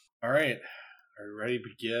All right. Are you ready to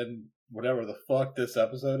begin whatever the fuck this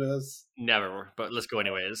episode is? Never, but let's go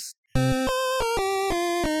anyways.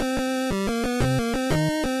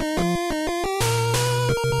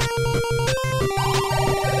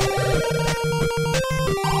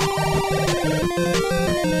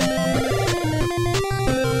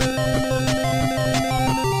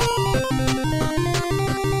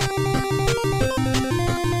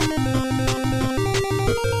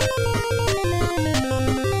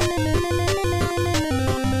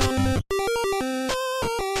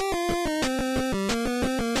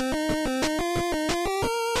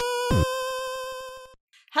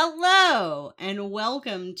 Hello, and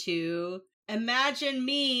welcome to Imagine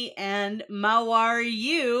Me and Mawar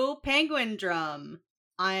You Penguin Drum.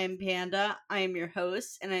 I'm Panda, I am your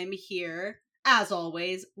host, and I'm here, as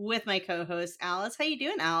always, with my co-host, Alice. How you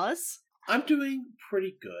doing, Alice? I'm doing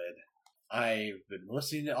pretty good. I've been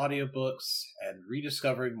listening to audiobooks and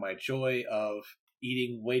rediscovering my joy of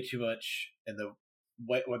eating way too much and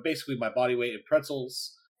basically my body weight in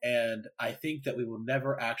pretzels. And I think that we will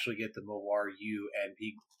never actually get the Mawar You and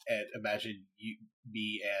Imagine You,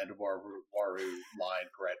 Me and Waru line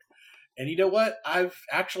correct. And you know what? I've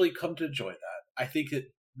actually come to enjoy that. I think it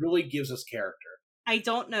really gives us character. I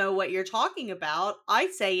don't know what you're talking about. I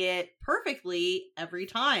say it perfectly every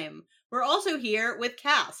time. We're also here with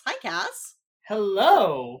Cass. Hi, Cass.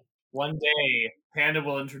 Hello! One day, Panda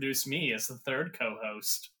will introduce me as the third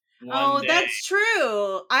co-host. One day. That's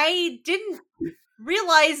true. I didn't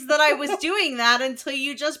realize that I was doing that until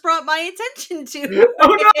you just brought my attention to it. Oh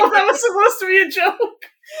no, that was supposed to be a joke!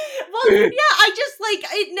 Well, yeah,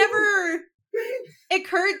 it never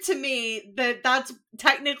occurred to me that that's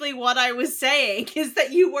technically what I was saying, is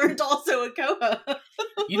that you weren't also a co-host.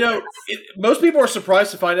 You know, most people are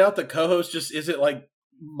surprised to find out that co-host just isn't like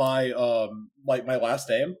my last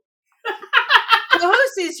name.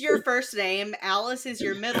 Co-host is your first name, Alice is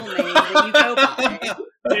your middle name that you go by.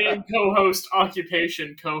 Name co-host,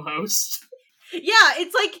 occupation co-host. Yeah,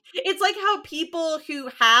 it's like how people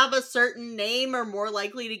who have a certain name are more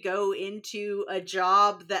likely to go into a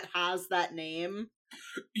job that has that name.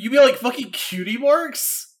 You mean like fucking cutie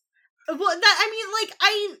marks? Well,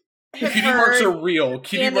 I have Cutie marks are real.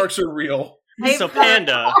 Cutie marks are real. So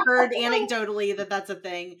Panda, heard anecdotally that that's a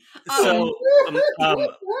thing.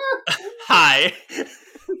 Hi.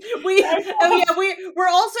 We're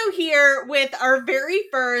also here with our very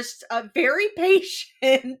first, very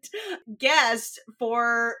patient guest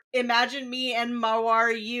for Imagine Me and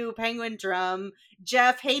Mawar You Penguin Drum,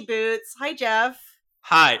 Jeff. Hey Boots. Hi Jeff.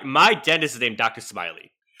 Hi, my dentist is named Dr.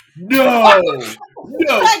 Smiley. No,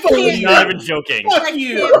 That fuck can't you. Not even joking. Fuck That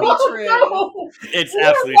you. can't be true. No. It's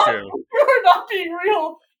absolutely true. You're not being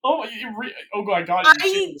real! Oh my god.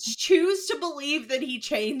 I choose to believe that he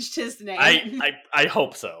changed his name. I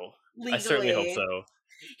hope so. Legally. I certainly hope so.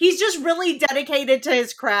 He's just really dedicated to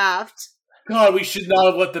his craft. God, we should not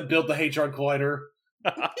have let them build the Hadron Collider.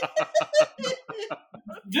 I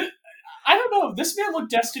don't know, this man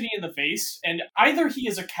looked destiny in the face, and either he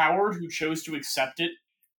is a coward who chose to accept it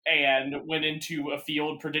and went into a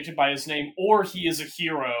field predicted by his name, or he is a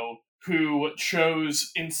hero who chose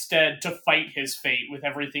instead to fight his fate with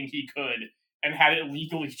everything he could and had it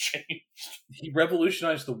legally changed. He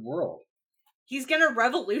revolutionized the world. He's gonna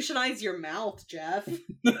revolutionize your mouth, Jeff.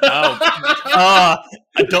 I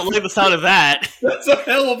don't like the sound of that. That's a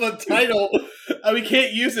hell of a title. We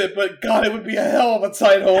can't use it, but God, it would be a hell of a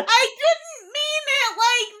title. I didn't mean it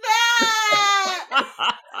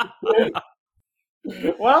like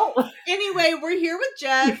that! Well, Anyway, we're here with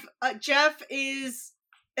Jeff. Jeff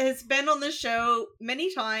has been on the show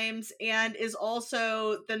many times and is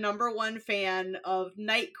also the #1 fan of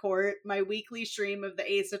Night Court, my weekly stream of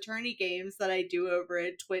the Ace Attorney games that I do over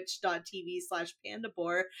at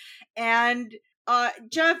twitch.tv/pandabore. And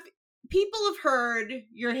Jeff, people have heard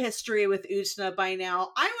your history with Usna by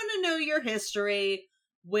now. I want to know your history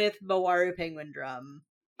with Mawar Penguin Drum.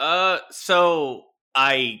 So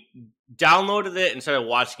I downloaded it and started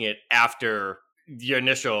watching it after your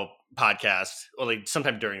initial podcast, or like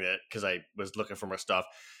sometime during that, because I was looking for more stuff.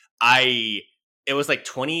 It was like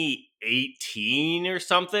 2018 or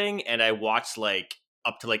something, and I watched like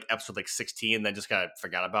up to like episode like 16, and then just kind of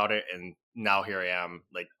forgot about it, and now here I am.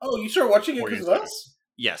 Like, Oh, you started watching it because of us?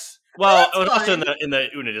 Yes. Well, That's it was also fun. in the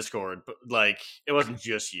Una Discord, but like it wasn't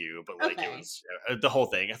just you, but like Okay. it was the whole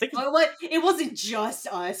thing. I think Oh, what? It wasn't just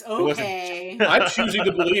us. wasn't- Okay. I'm choosing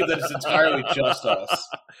to believe that it's entirely just us.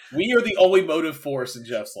 We are the only motive force in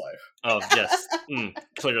Jeff's life. Oh yes,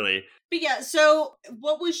 clearly. But yeah, so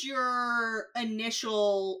what was your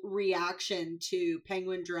initial reaction to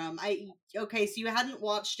Penguin Drum? Okay, so you hadn't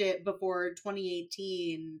watched it before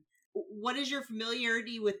 2018. What is your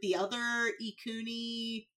familiarity with the other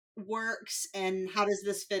Ikuni works, and how does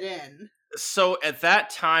this fit in? So at that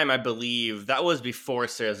time, I believe that was before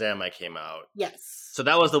Sarazanmai came out. Yes. So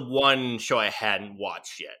that was the one show I hadn't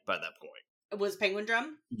watched yet by that point. Was Penguin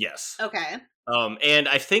Drum? Yes. Okay. And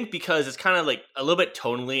I think because it's kind of like a little bit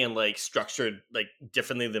tonally and like structured like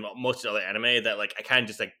differently than most of the other anime, that like I kind of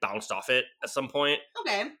just like bounced off it at some point.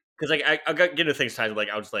 Okay. Because like I got get into things times like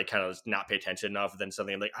I would just like kind of not pay attention enough, and then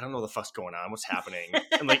suddenly I'm like, I don't know what the fuck's going on, what's happening,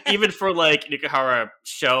 and like even for like Nikahara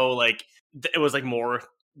show, like it was like more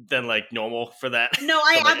than like normal for that. No,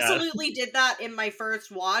 I So, like, absolutely did that in my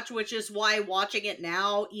first watch, which is why watching it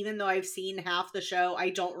now, even though I've seen half the show,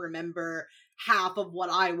 I don't remember half of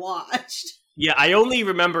what I watched. Yeah, I only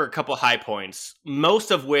remember a couple high points,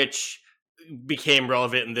 most of which became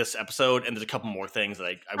relevant in this episode, and there's a couple more things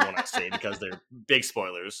that I won't say because they're big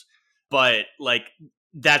spoilers. But like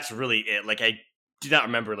that's really it. Like I do not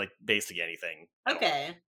remember like basically anything. at all.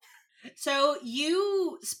 Okay. So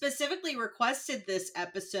you specifically requested this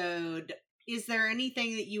episode. Is there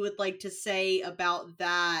anything that you would like to say about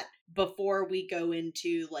that before we go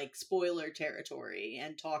into like spoiler territory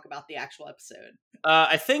and talk about the actual episode?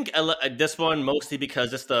 I think this one mostly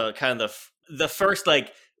because it's the kind of the first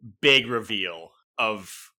like big reveal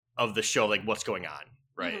of the show, like what's going on,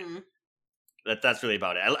 right? Mhm. That's really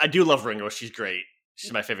about it. I do love Ringo. She's great.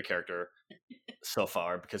 She's my favorite character so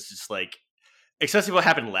far because it's like, especially what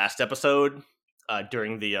happened last episode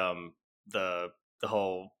during the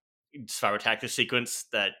whole Spyro Tactics sequence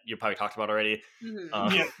that you probably talked about already.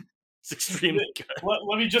 Mhm. Yeah. It's extremely good.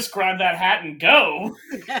 Let me just grab that hat and go.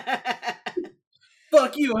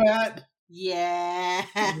 Fuck you, Hat. Yeah.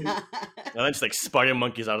 And then just like spider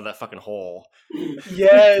monkeys out of that fucking hole.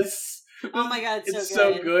 Yes. Oh my god, It's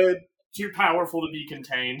so so good. Too powerful to be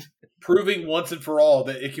contained. Proving once and for all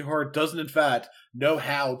that Ikihara doesn't, in fact, know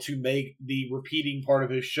how to make the repeating part of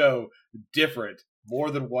his show different more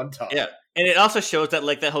than one time. Yeah. And it also shows that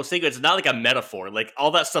like that whole sequence is not like a metaphor. Like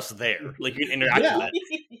all that stuff's there. Like you can interact Yeah. with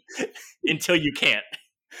it until you can't.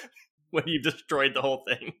 When you've destroyed the whole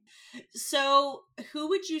thing. So, who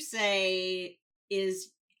would you say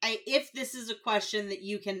is if this is a question that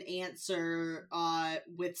you can answer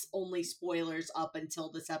with only spoilers up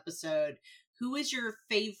until this episode, who is your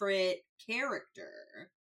favorite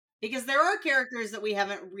character? Because there are characters that we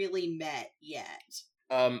haven't really met yet.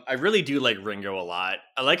 I really do like Ringo a lot.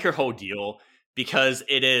 I like her whole deal because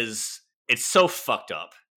it's so fucked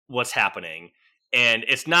up what's happening. And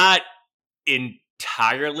it's not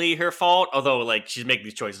entirely her fault, although like she's making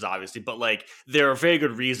these choices obviously, but like there are very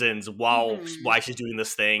good reasons why she's doing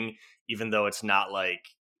this thing, even though it's not like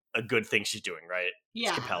a good thing she's doing, right? Yeah.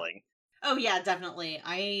 It's compelling. Oh yeah, definitely.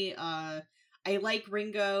 I like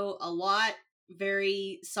Ringo a lot,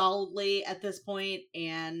 very solidly at this point,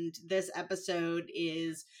 and this episode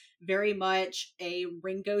is very much a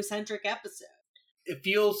Ringo-centric episode. It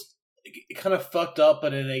feels kind of fucked up,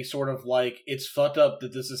 but in a sort of like, it's fucked up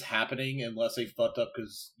that this is happening, and less a fucked up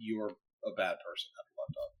because you are a bad person.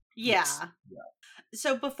 Fucked up. Yeah. Yes.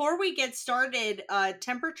 So before we get started,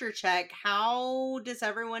 temperature check, how does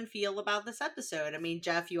everyone feel about this episode? I mean,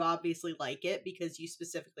 Jeff, you obviously like it because you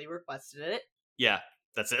specifically requested it. Yeah,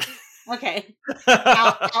 that's it. Okay.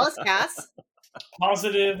 Alice Cass?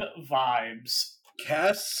 Positive vibes.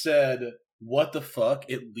 Cass said, "What the fuck?"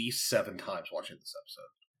 at least 7 times watching this episode.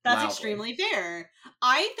 That's Loudly. extremely fair.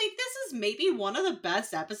 I think this is maybe one of the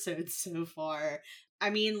best episodes so far. I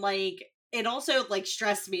mean, like, it also, like,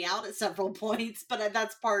 stressed me out at several points, but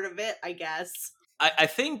that's part of it, I guess. I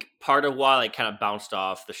think part of why I kind of bounced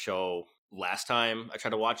off the show last time I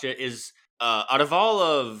tried to watch it is out of all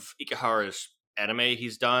of Ikihara's anime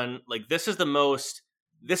he's done, like this is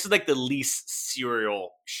like the least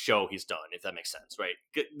serial show he's done, if that makes sense, right?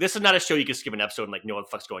 This is not a show you can skip an episode and like know what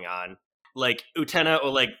the fuck's going on. Like Utena or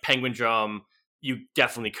like Penguin Drum, you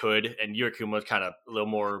definitely could, and Yurikuma was kind of a little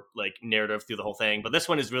more like narrative through the whole thing. But this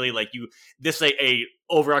one is really like this is a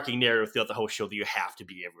overarching narrative throughout the whole show that you have to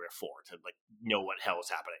be everywhere for to like know what hell is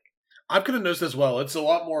happening. I've kind of noticed as well. It's a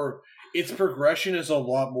lot more. Its progression is a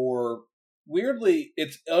lot more. Weirdly,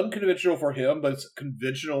 it's unconventional for him, but it's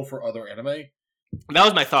conventional for other anime. That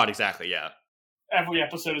was my thought exactly. Yeah. Every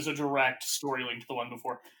episode is a direct story link to the one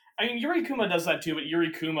before. I mean, Yuri Kuma does that too, but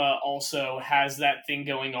Yuri Kuma also has that thing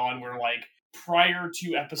going on where, like, prior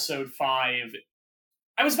to episode 5,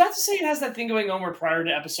 I was about to say it has that thing going on where prior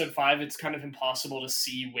to episode 5, it's kind of impossible to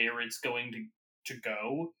see where it's going to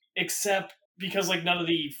go, except because, like, none of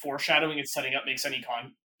the foreshadowing it's setting up makes any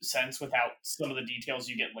sense without some of the details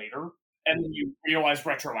you get later, and then you realize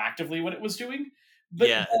retroactively what it was doing. But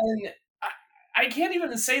Yeah. then I can't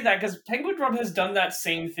even say that, because Penguin Drum has done that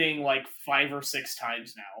same thing like 5 or 6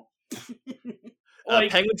 times now. Like,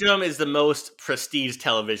 Penguin Drum is the most prestige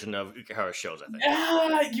television of Ikuhara shows, I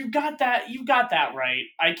think. you got that right.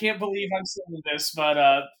 I can't believe I'm saying this,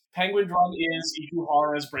 but Penguin Drum is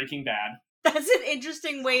Ikuhara's Breaking Bad. That's an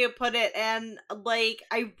interesting way to put it, and, like,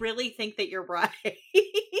 I really think that you're right.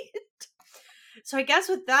 So I guess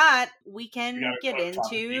with that, we can get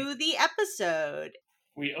into the episode.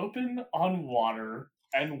 We open on water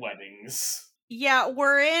and weddings. Yeah,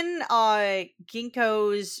 we're in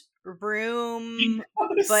Ginkgo's room,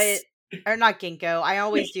 or not Ginkgo, I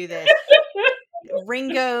always do this.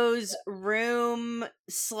 Ringo's room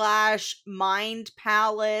 / mind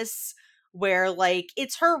palace, where, like,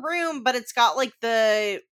 it's her room, but it's got, like,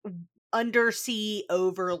 the undersea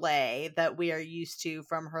overlay that we are used to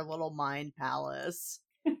from her little mind palace.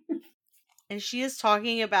 And she is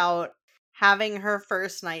talking about having her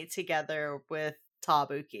first night together with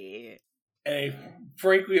Tabuki. In a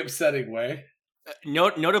frankly upsetting way.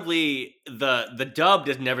 Notably, the dub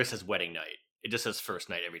never says wedding night. It just says first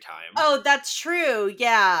night every time. Oh, that's true.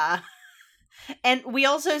 Yeah. And we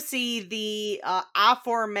also see the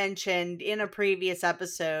aforementioned in a previous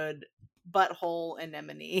episode butthole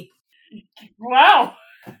anemone. Wow.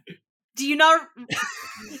 Do you not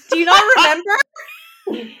remember?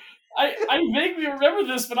 I vaguely remember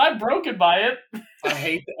this, but I'm broken by it. I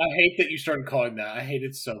hate that you started calling that. I hate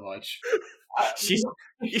it so much.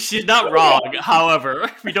 She's not wrong.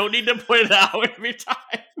 However, we don't need to point it out every time.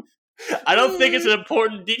 I don't think it's an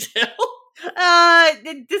important detail.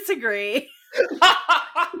 Disagree.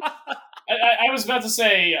 I was about to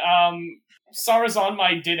say,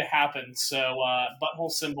 Sarazanmai did happen, so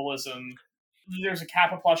butthole symbolism. There's a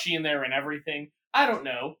Kappa plushie in there and everything. I don't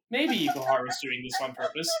know. Maybe Ikuhara's doing this on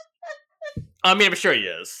purpose. I mean, I'm sure he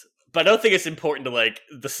is, but I don't think it's important to, like,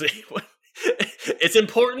 the same one. It's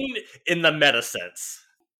important in the meta sense.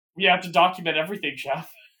 We have to document everything,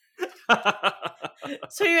 Jeff.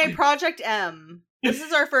 So anyway, Project M. This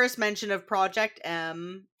is our first mention of Project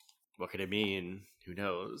M. What could it mean? Who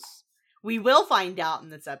knows? We will find out in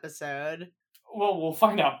this episode. Well, we'll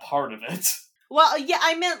find out part of it. Well, yeah,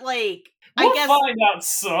 I meant, like, We'll I guess find out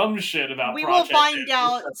some shit about we Project will find M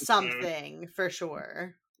out this episode. something for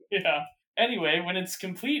sure. Yeah. Anyway, when it's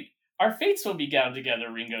complete, our fates will be bound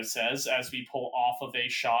together, Ringo says, as we pull off of a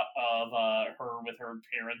shot of her with her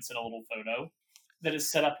parents in a little photo that is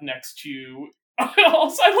set up next to...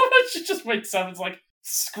 Also, I love that she just wakes up and is, like,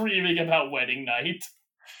 screaming about wedding night.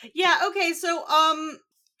 Yeah, okay, so,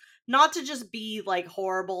 not to just be, like,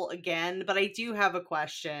 horrible again, but I do have a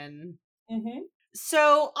question. Mm-hmm.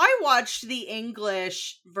 So, I watched the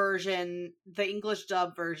English version, the English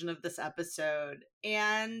dub version of this episode,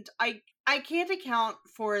 and I can't account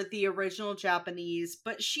for the original Japanese,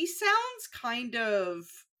 but she sounds kind of...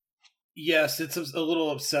 Yes, it's a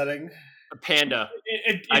little upsetting. Panda.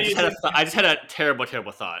 I just had a terrible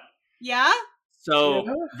thought. Yeah? So,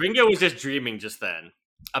 Ringo was just dreaming just then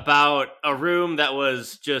about a room that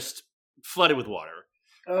was just flooded with water.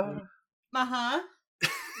 Uh-huh.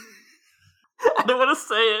 I don't want to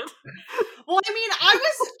say it. Well, I mean, I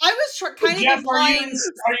was kind of Jeff, implying...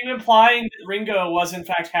 are you implying that Ringo was in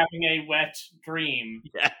fact having a wet dream?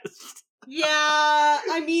 Yes. Yeah,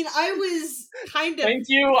 I mean, I was kind of... Thank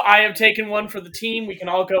you. I have taken one for the team. We can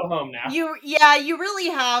all go home now. You really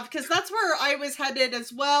have, because that's where I was headed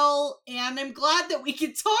as well, and I'm glad that we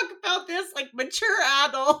can talk about this like mature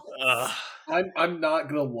adults. I'm not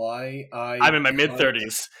gonna lie. I'm in my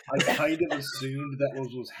mid-30s. I kind of assumed that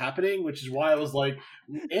was happening, which is why I was like,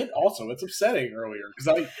 and also it's upsetting earlier because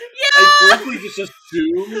I frankly just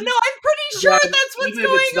assumed. No, I'm pretty sure that's what's even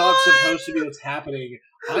going if it's not on. supposed to be what's happening,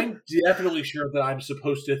 I'm definitely sure that I'm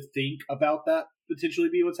supposed to think about that potentially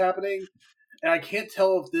be what's happening, and I can't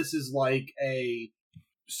tell if this is like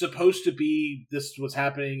supposed to be this what's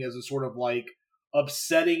happening as a sort of like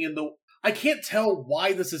upsetting in the. I can't tell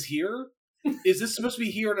why this is here. Is this supposed to be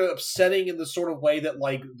here and upsetting in the sort of way that,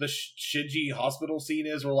 like, the Shinji hospital scene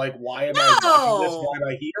is, or, like, why am I watching this? Why am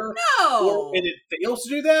I here? No! And it fails to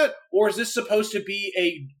do that? Or is this supposed to be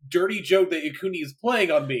a dirty joke that Ikuni is playing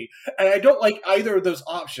on me? And I don't like either of those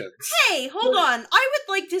options. Hey, hold on. I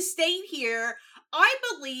would like to state here, I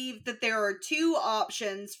believe that there are two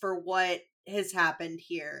options for what has happened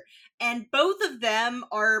here. And both of them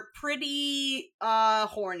are pretty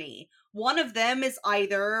horny. One of them is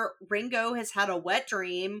either Ringo has had a wet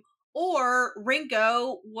dream or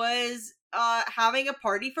Ringo was having a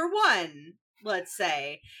party for one, let's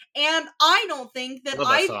say. And I don't think that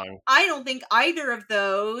I don't think either of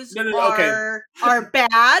those are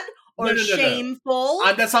bad or shameful.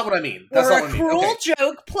 That's not what I mean. That's or not a what I mean. cruel Okay.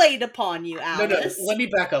 joke played upon you, Alice. No. Let me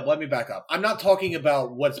back up. I'm not talking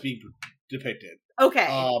about what's being depicted. Okay.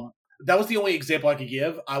 That was the only example I could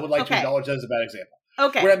give. I would like to acknowledge that as a bad example.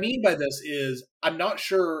 Okay. What I mean by this is I'm not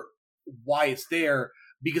sure why it's there,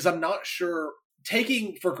 because I'm not sure,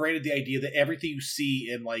 taking for granted the idea that everything you see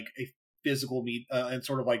in like a physical and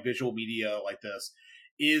sort of like visual media like this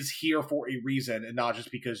is here for a reason and not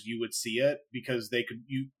just because you would see it, because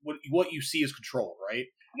what you see is controlled, right?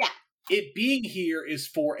 Yeah. It being here is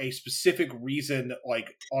for a specific reason,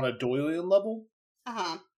 like on a Doylean level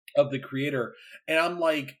of the creator. And I'm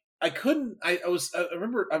like, I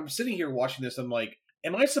remember I'm sitting here watching this. I'm like,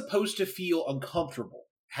 am I supposed to feel uncomfortable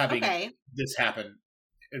having this happen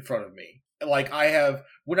in front of me? Like I have,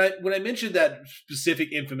 when I mentioned that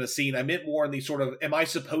specific infamous scene, I meant more in the sort of, am I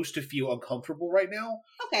supposed to feel uncomfortable right now?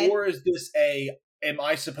 Okay. Or is this am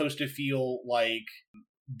I supposed to feel like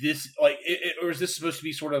this, like, or is this supposed to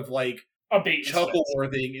be sort of like a bait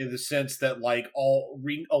chuckle-worthy in the sense that like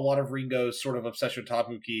a lot of Ringo's sort of obsession with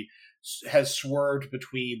Tabuki has swerved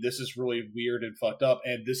between this is really weird and fucked up,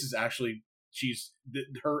 and this is actually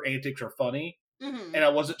her antics are funny, and I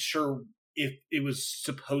wasn't sure if it was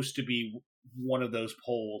supposed to be one of those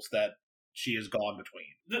poles that she has gone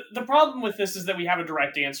between. The problem with this is that we have a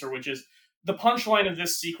direct answer, which is the punchline of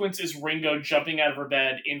this sequence is Ringo jumping out of her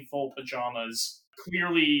bed in full pajamas,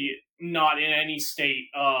 clearly not in any state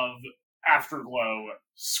of afterglow,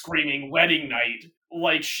 screaming wedding night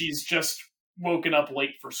like she's just woken up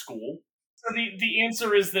late for school. So the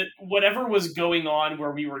answer is that whatever was going on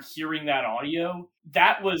where we were hearing that audio,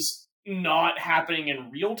 that was not happening in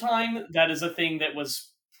real time. That is a thing that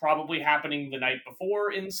was probably happening the night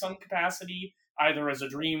before in some capacity, either as a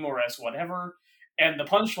dream or as whatever. And the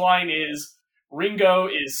punchline is Ringo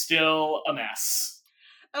is still a mess.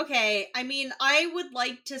 Okay, I mean, I would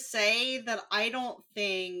like to say that I don't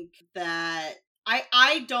think that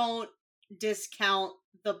I don't discount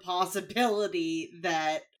the possibility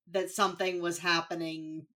that something was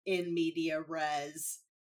happening in media res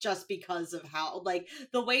just because of how, like,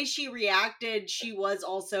 the way she reacted. She was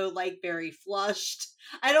also like very flushed.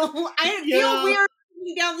 I feel weird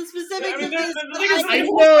down the specifics of this. I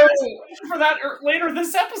know for that later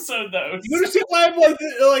this episode, though. You understand why I'm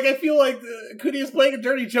like I feel like Kuni is playing a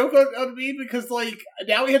dirty joke on me, because like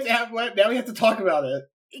now we have to talk about it.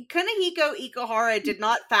 Kunihiko Ikuhara did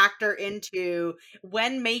not factor into,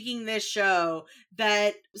 when making this show,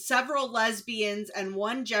 that several lesbians and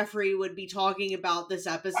one Jeffrey would be talking about this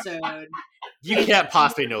episode. You can't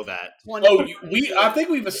possibly know that. I think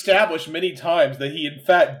we've established many times that he in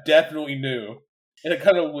fact definitely knew, in a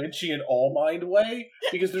kind of Lynchian all-mind way,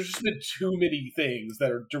 because there's just been too many things that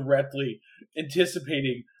are directly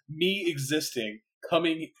anticipating me existing,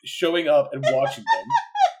 showing up and watching them.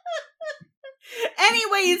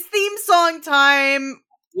 Anyways, theme song time.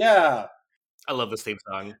 Yeah. I love this theme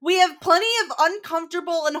song. We have plenty of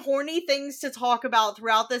uncomfortable and horny things to talk about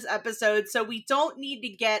throughout this episode, so we don't need to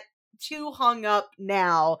get too hung up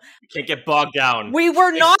now. You can't get bogged down. We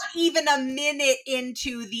were not even a minute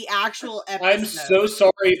into the actual episode. I'm so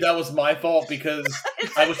sorry if that was my fault, because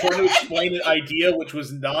I was trying to explain an idea which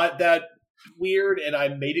was not that weird, and I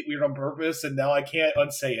made it weird on purpose, and now I can't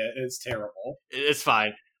unsay it. It's terrible. It's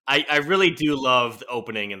fine. I really do love the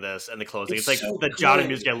opening in this and the closing. It's like so the Johnny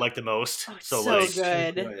music I like the most. So like,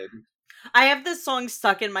 good. I have this song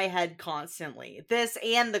stuck in my head constantly. This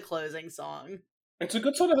and the closing song. It's a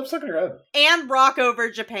good song to have stuck in your head. And Rock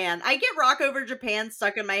Over Japan. I get Rock Over Japan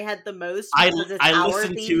stuck in my head the most. I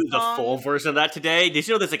listened to the full version of that today. Did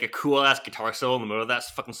you know there's like a cool ass guitar solo in the middle of that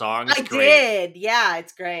fucking song? I did. Yeah,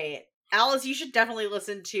 it's great. Alice, you should definitely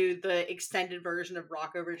listen to the extended version of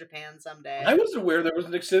Rock Over Japan someday. I wasn't aware there was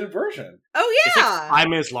an extended version. Oh, yeah! It's like 5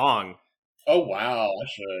 minutes long. Oh, wow. I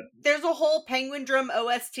should. There's a whole Penguin Drum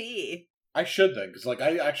OST. I should then, because like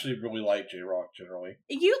I actually really like J-Rock generally.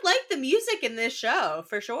 You like the music in this show,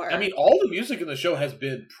 for sure. I mean, all the music in the show has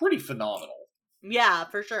been pretty phenomenal. Yeah,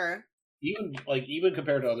 for sure. Even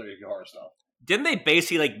compared to other horror stuff. Didn't they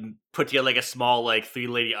basically like put together like a small like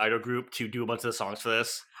 3-lady idol group to do a bunch of the songs for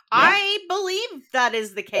this? Yeah. I believe that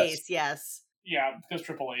is the case, yes. Yeah, because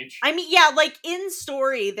Triple H. I mean, yeah, like in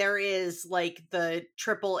story, there is like the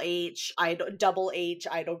Triple H, Double H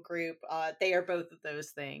idol group. They are both of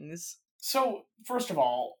those things. So, first of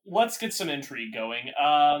all, let's get some intrigue going.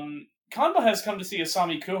 Kanba has come to see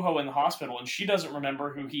Asami Kuho in the hospital, and she doesn't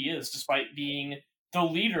remember who he is, despite being the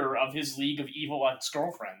leader of his League of Evil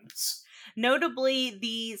Ex-Girlfriends. Notably,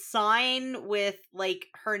 the sign with, like,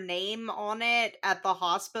 her name on it at the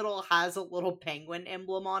hospital has a little penguin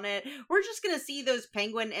emblem on it. We're just gonna see those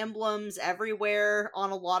penguin emblems everywhere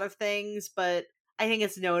on a lot of things, but I think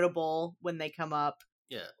it's notable when they come up.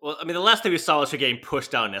 Yeah. Well, I mean, the last thing we saw was her getting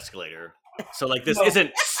pushed down an escalator. So, like, this No.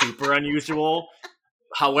 isn't super unusual.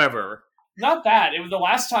 However... Not that. It was the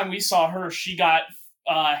last time we saw her, she got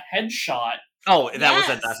headshot. Oh, that was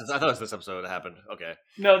Yes. that. I thought it was this episode that happened. Okay.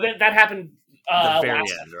 No, that happened The very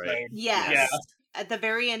last end, right? episode. Yes. Yeah. At the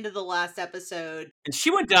very end of the last episode. And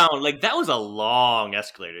she went down, like, that was a long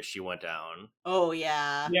escalator she went down. Oh,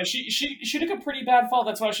 yeah. Yeah, she took a pretty bad fall.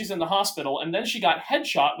 That's why she's in the hospital. And then she got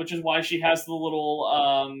headshot, which is why she has the little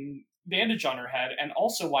bandage on her head, and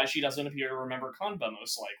also why she doesn't appear to remember Kanba,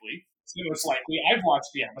 most likely. So most likely, I've watched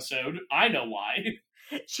the episode. I know why.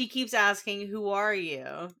 She keeps asking, "Who are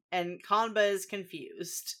you?" And Kanba is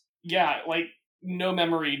confused. Yeah, like, no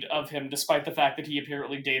memory of him, despite the fact that he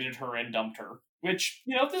apparently dated her and dumped her. Which,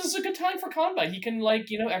 this is a good time for Kanba. He can, like,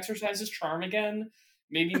 exercise his charm again.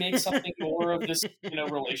 Maybe make something more of this,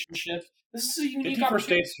 relationship. This is a unique 50 First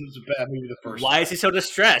opportunity. Dates was a bad movie the first Why is he so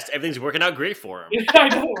distressed? Everything's working out great for him. I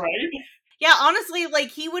know, right? Yeah, honestly, like,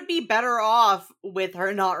 he would be better off with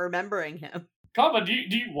her not remembering him. Kanba, do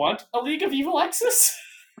you want a League of Evil Exes?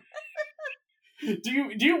 do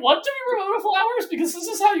you want to be Ramona Flowers? Because this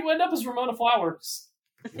is how you end up as Ramona Flowers.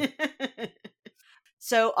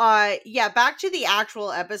 So, back to the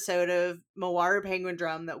actual episode of Mawaru Penguin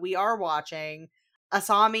Drum that we are watching.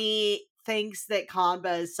 Asami thinks that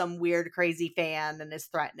Kanba is some weird, crazy fan and is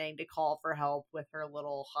threatening to call for help with her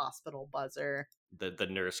little hospital buzzer. The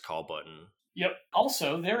nurse call button. Yep.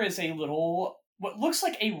 Also, there is a little, what looks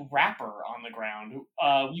like a wrapper on the ground.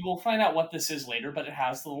 We will find out what this is later, but it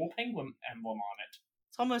has the little penguin emblem on it.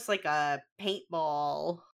 It's almost like a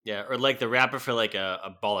paintball. Yeah, or like the wrapper for like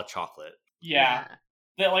a ball of chocolate. Yeah.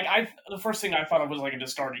 The first thing I thought of was like a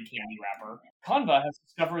discarded candy wrapper. Kanba has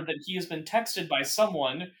discovered that he has been texted by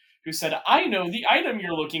someone who said, "I know the item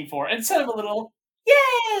you're looking for," and sent him a little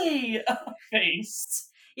 "yay"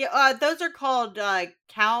 face. Yeah, those are called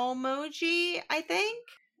Calmoji, I think.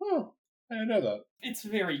 Oh, I didn't know that. It's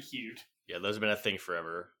very cute. Yeah, those have been a thing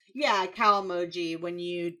forever. Yeah, Calmoji, when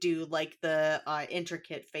you do like the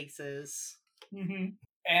intricate faces. Mm-hmm.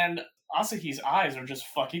 And Asahi's eyes are just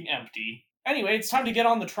fucking empty. Anyway, it's time to get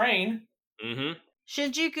on the train. Mm-hmm.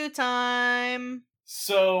 Shinjuku time.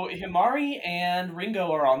 So Himari and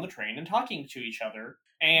Ringo are on the train and talking to each other.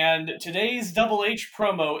 And today's Double H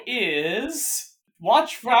promo is,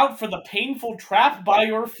 "Watch out for the painful trap by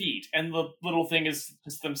your feet." And the little thing is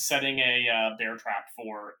just them setting a bear trap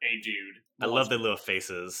for a dude. I love their little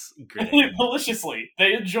faces. Maliciously.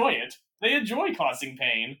 They enjoy it. They enjoy causing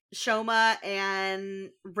pain. Shoma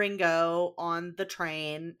and Ringo on the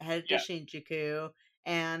train headed to Shinjuku,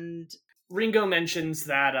 and Ringo mentions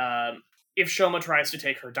that if Shoma tries to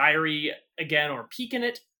take her diary again or peek in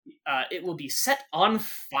it, it will be set on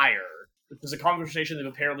fire. Which is a conversation they've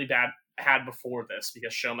apparently had before this,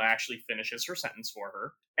 because Shoma actually finishes her sentence for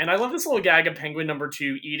her. And I love this little gag of Penguin number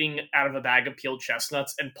 2 eating out of a bag of peeled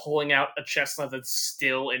chestnuts and pulling out a chestnut that's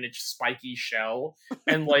still in its spiky shell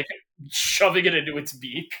and, like, shoving it into its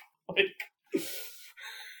beak. Like,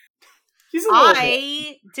 he's a little bit.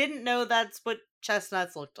 I didn't know that's what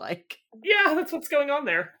chestnuts looked like. Yeah, that's what's going on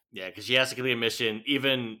there. Yeah, because she has to complete a mission,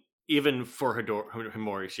 even for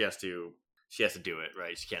Himori, she has to do it,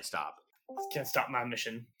 right? She can't stop. Can't stop my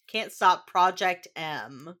mission. Can't stop Project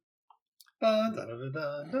M. And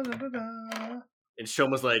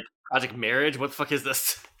Shoma's like, Project Marriage? What the fuck is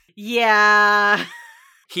this? Yeah.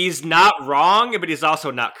 He's not wrong, but he's also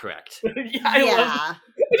not correct. I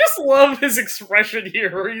just love his expression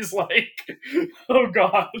here, where he's like, "Oh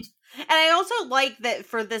God." And I also like that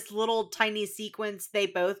for this little tiny sequence, they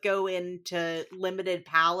both go into limited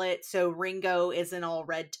palette, so Ringo is in all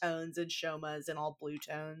red tones and Shoma is in all blue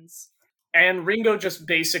tones. And Ringo just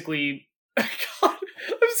basically... God, I'm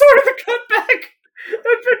sorry to cut back.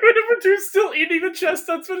 And Penguin number 2 is still eating the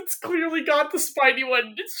chestnuts, but it's clearly got the spiny one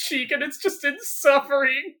in its cheek, and it's just in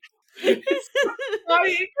suffering. It's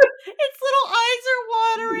crying. Its little eyes are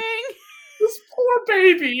watering. This poor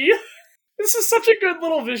baby. This is such a good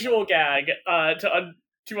little visual gag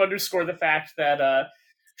to underscore the fact that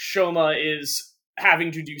Shoma is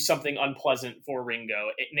having to do something unpleasant for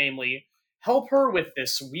Ringo, namely, help her with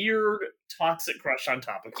this weird, toxic crush on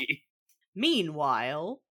Tapuki.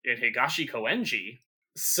 Meanwhile, In Higashi Koenji.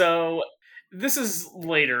 So, This is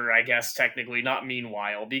later, I guess, technically, not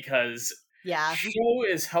meanwhile, because Yeah. Sho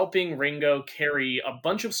is helping Ringo carry a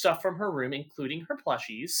bunch of stuff from her room, including her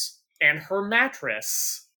plushies and her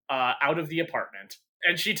mattress, out of the apartment.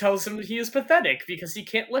 And she tells him that he is pathetic because he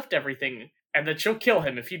can't lift everything, and that she'll kill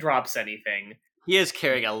him if he drops anything. He is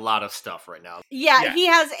carrying a lot of stuff right now. Yeah, he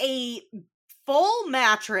has a full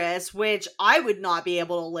mattress, which I would not be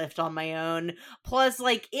able to lift on my own. Plus,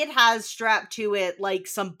 like, it has strapped to it, like,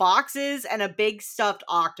 some boxes and a big stuffed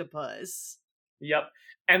octopus. Yep.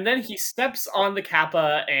 And then he steps on the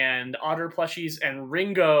Kappa and Otter plushies, and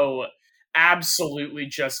Ringo absolutely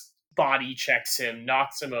just body checks him,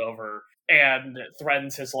 knocks him over, and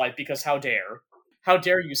threatens his life because how dare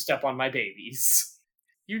you step on my babies?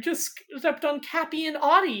 You just stepped on Cappy and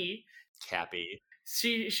Audie. Cappy.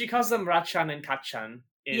 She calls them Rachan and Kachan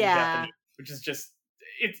in Japanese, which is just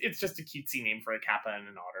it's just a cutesy name for a Kappa and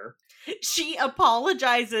an otter. She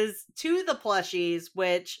apologizes to the plushies,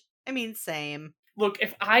 which, I mean, same. Look,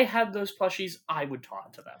 if I had those plushies, I would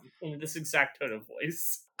talk to them in this exact tone of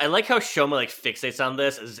voice. I like how Shoma like fixates on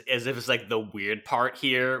this as if it's like the weird part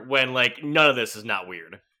here, when like none of this is not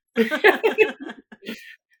weird.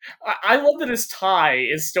 I love that his tie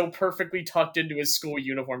is still perfectly tucked into his school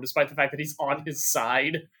uniform, despite the fact that he's on his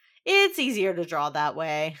side. It's easier to draw that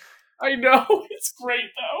way. I know, it's great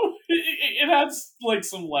though. It adds like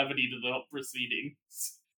some levity to the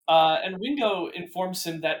proceedings. And Ringo informs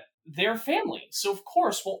him that they're family, so of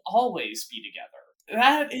course we'll always be together.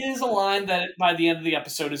 That is a line that by the end of the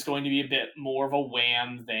episode is going to be a bit more of a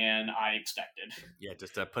wham than I expected. Yeah,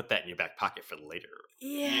 just put that in your back pocket for later.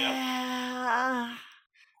 Yeah.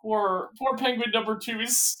 Poor penguin number 2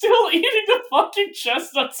 is still eating the fucking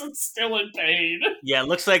chestnuts and still in pain. Yeah, it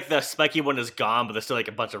looks like the spiky one is gone, but there's still like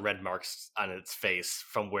a bunch of red marks on its face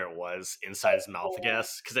from where it was inside his mouth, I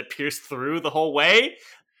guess, because it pierced through the whole way.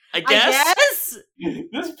 I guess?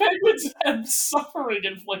 This penguin's had suffering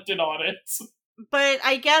inflicted on it. But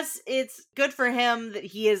I guess it's good for him that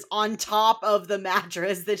he is on top of the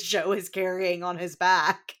mattress that Sho is carrying on his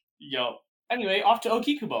back. Yo. Anyway, off to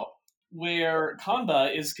Okikubo, where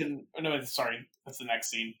Kanba is sorry, that's the next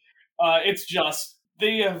scene. It's just,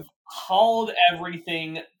 they have hauled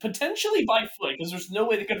everything, potentially by foot, because there's no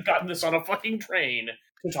way they could have gotten this on a fucking train,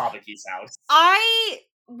 to Tabaki's house. I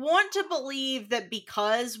want to believe that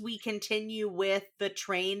because we continue with the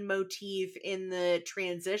train motif in the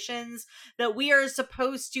transitions, that we are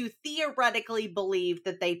supposed to theoretically believe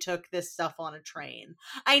that they took this stuff on a train.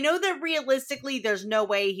 I know that realistically there's no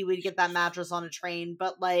way he would get that mattress on a train,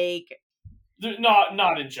 but like...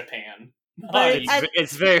 Not in Japan. But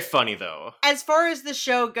it's very funny, though. As far as the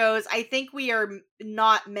show goes, I think we are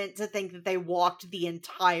not meant to think that they walked the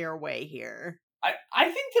entire way here. I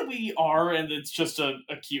think that we are, and it's just a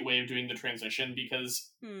cute way of doing the transition, because...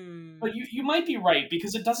 But you might be right,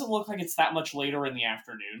 because it doesn't look like it's that much later in the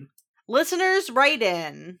afternoon. Listeners, write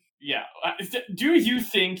in. Yeah. Do you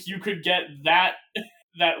think you could get that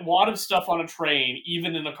wad of stuff on a train,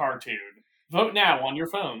 even in the cartoon? Vote now on your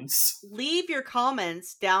phones. Leave your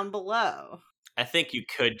comments down below. I think you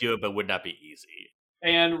could do it, but would not be easy.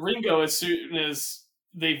 And Ringo, as soon as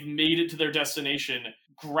they've made it to their destination,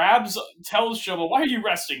 tells Shoma, "Why are you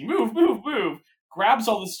resting? Move, move, move!" Grabs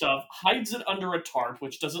all the stuff, hides it under a tarp,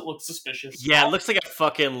 which doesn't look suspicious. Yeah, it looks like a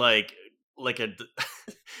fucking, like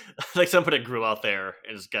someone put a grill out there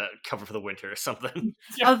and just got it covered for the winter or something.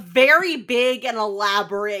 Yeah. A very big and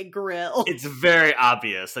elaborate grill. It's very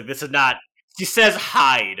obvious. Like, this is not... She says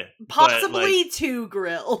hide. Possibly two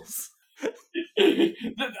grills.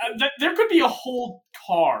 There could be a whole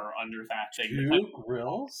car under that thing. 2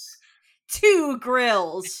 grills? 2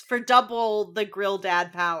 grills for double the grill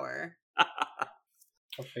dad power.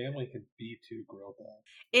 A family could be 2 grill dads.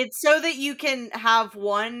 It's so that you can have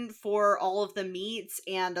one for all of the meats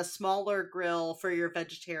and a smaller grill for your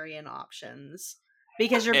vegetarian options.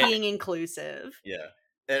 Because you're being inclusive. Yeah.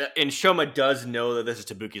 And Shoma does know that this is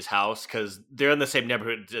Tabuki's house, because they're in the same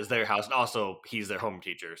neighborhood as their house, and also he's their home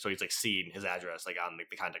teacher, so he's like seen his address like on the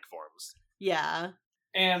contact forms. Yeah.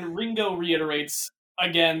 And Ringo reiterates,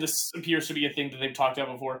 again, this appears to be a thing that they've talked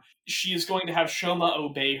about before, she is going to have Shoma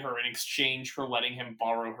obey her in exchange for letting him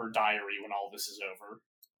borrow her diary when all this is over.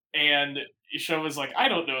 And Shoma's like, I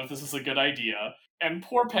don't know if this is a good idea. And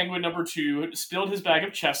poor penguin number 2 spilled his bag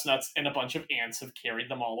of chestnuts, and a bunch of ants have carried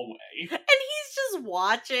them all away. And he's just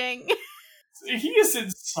watching. He is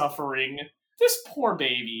in suffering. This poor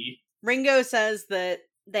baby. Ringo says that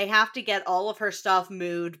they have to get all of her stuff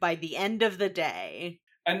moved by the end of the day.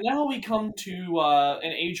 And now we come to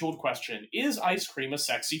an age-old question. Is ice cream a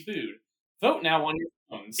sexy food? Vote now on your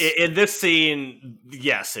phones. In this scene,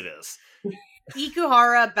 yes, it is.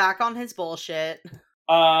 Ikuhara back on his bullshit.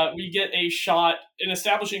 We get an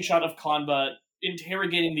establishing shot of Kanba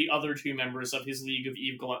interrogating the other two members of his League of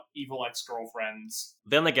Evil Ex-Girlfriends.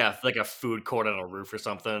 Then like a food court on a roof or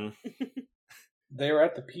something. They were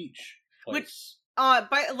at the Peach place. But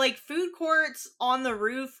like food courts on the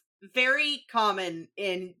roof, very common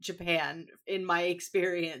in Japan, in my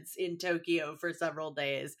experience in Tokyo for several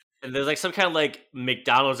days. And there's like some kind of like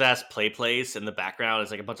McDonald's ass play place in the background.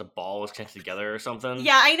 It's like a bunch of balls connected together or something.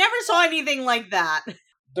 Yeah, I never saw anything like that.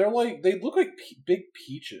 They look like big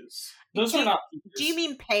peaches. Those are not peaches. Do you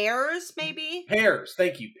mean pears, maybe? Pears,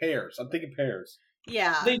 thank you, pears. I'm thinking pears.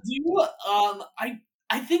 Yeah. They do,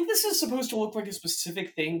 I think this is supposed to look like a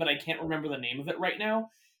specific thing, but I can't remember the name of it right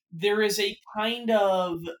now. There is a kind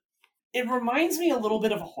of... It reminds me a little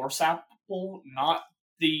bit of a horse apple, not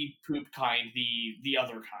the poop kind, the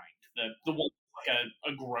other kind. The one like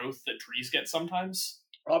a growth that trees get sometimes.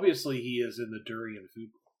 Obviously, he is in the durian food.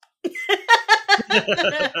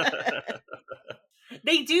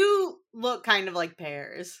 They do look kind of like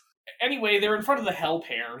pears. Anyway, they're in front of the hell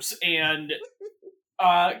pears, and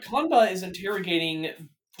Kanba is interrogating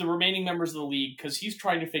the remaining members of the League because he's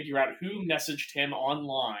trying to figure out who messaged him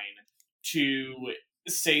online to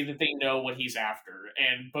say that they know what he's after,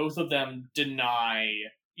 and both of them deny,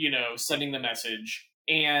 sending the message.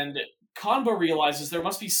 And Kanba realizes there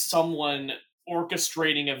must be someone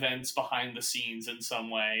orchestrating events behind the scenes in some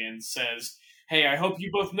way, and says, "Hey, I hope you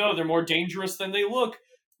both know they're more dangerous than they look.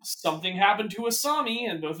 Something happened to Asami,"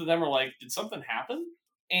 and both of them are like, "Did something happen?"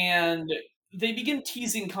 And they begin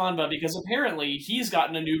teasing Kanba because apparently he's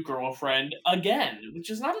gotten a new girlfriend again, which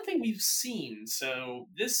is not a thing we've seen, so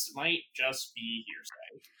this might just be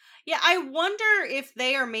hearsay. Yeah, I wonder if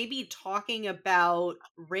they are maybe talking about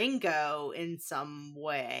Ringo in some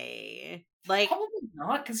way. Like, probably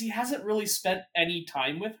not, because he hasn't really spent any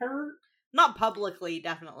time with her. Not publicly,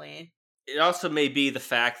 definitely. It also may be the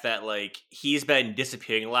fact that like he's been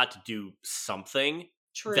disappearing a lot to do something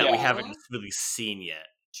True. that we haven't really seen yet.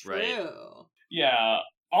 True. Right? Yeah.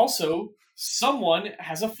 Also, someone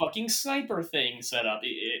has a fucking sniper thing set up.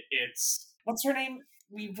 It's... What's her name?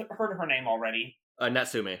 We've heard her name already.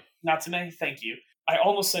 Natsume. Natsume, thank you. I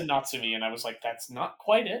almost said Natsumi, and I was like, that's not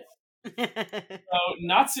quite it. So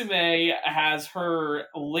Natsume has her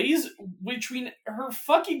her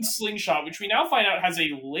fucking slingshot, which we now find out has a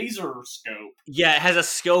laser scope. Yeah, it has a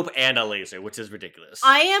scope and a laser, which is ridiculous.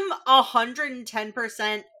 I am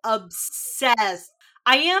 110% obsessed.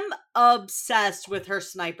 I am obsessed with her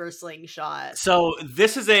sniper slingshot. So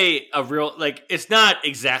this is a real, like, it's not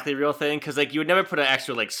exactly a real thing, because like you would never put an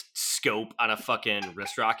actual like scope on a fucking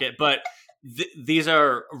wrist rocket, but these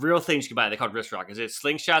are real things you can buy. They're called wrist rockets. It's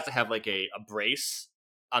slingshots that have like a brace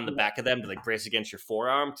on the back of them to like brace against your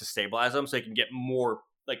forearm to stabilize them, so you can get more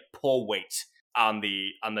like pull weight on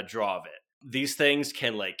the draw of it. These things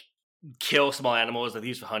can like kill small animals that they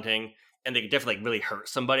use for hunting, and they can definitely like really hurt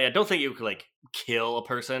somebody. I don't think you could like kill a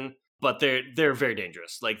person, but they're very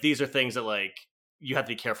dangerous. Like these are things that like you have to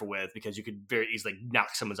be careful with, because you could very easily like,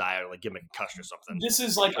 knock someone's eye out or like give them a concussion or something. This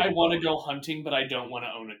is like, I want to go hunting, but I don't want to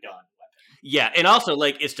own a gun. Yeah, and also,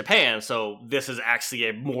 like, it's Japan, so this is actually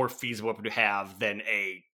a more feasible weapon to have than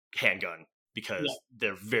a handgun, because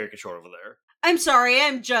they're very controlled over there. I'm sorry,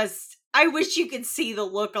 I wish you could see the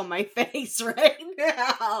look on my face right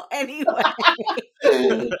now. Anyway.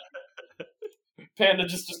 Panda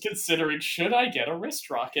just considering, should I get a wrist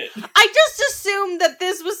rocket? I just assumed that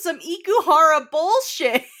this was some Ikuhara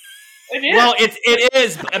bullshit. It is. Well, it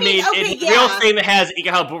is. I mean, okay, it's a real thing that has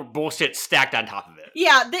Ikuhara bullshit stacked on top of it.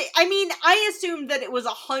 Yeah, I assumed that it was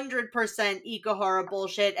 100% Ikuhara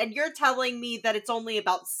bullshit, and you're telling me that it's only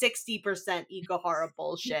about 60% Ikuhara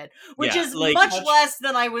bullshit, which is like, much less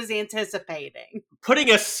than I was anticipating. Putting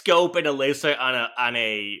a scope and a laser on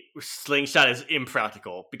a slingshot is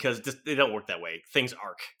impractical, because they don't work that way. Things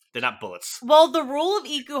arc. They're not bullets. Well, the rule of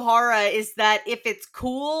Ikuhara is that if it's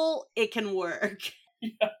cool, it can work.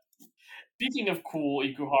 Yeah. Speaking of cool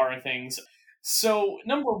Ikuhara things, so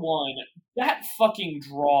number one, that fucking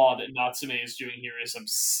draw that Natsume is doing here is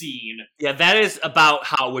obscene. Yeah, that is about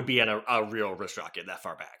how it would be on a real wrist rocket that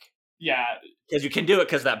far back. Yeah. Because you can do it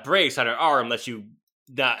because that brace on her arm lets you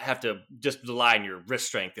not have to just rely on your wrist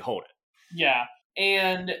strength to hold it. Yeah.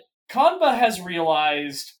 And Kanba has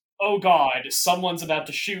realized, oh god, someone's about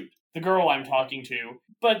to shoot the girl I'm talking to.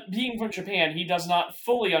 But being from Japan, he does not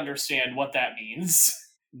fully understand what that means.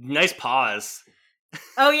 Nice pause.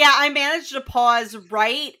 Oh yeah, I managed to pause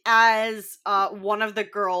right as one of the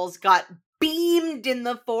girls got beamed in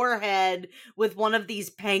the forehead with one of these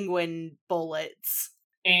penguin bullets.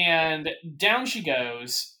 And down she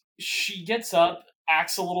goes. She gets up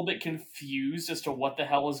acts a little bit confused as to what the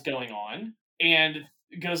hell is going on, and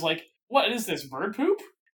goes like, "What is this, bird poop?"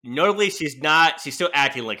 Notably, she's still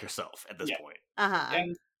acting like herself at this point.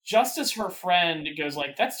 And just as her friend goes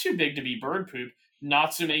like, "That's too big to be bird poop,"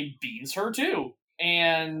 Natsume beans her too.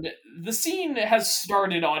 And the scene has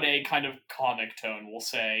started on a kind of comic tone, we'll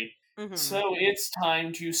say. Mhm. So it's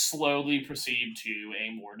time to slowly proceed to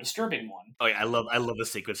a more disturbing one. Oh yeah, I love the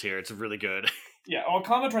sequence here. It's really good. Yeah,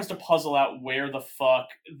 Okama tries to puzzle out where the fuck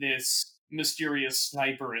this mysterious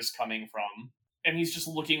sniper is coming from. And he's just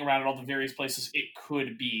looking around at all the various places it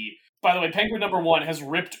could be. By the way, Penguin number 1 has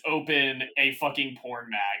ripped open a fucking porn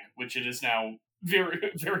mag, which it is now very,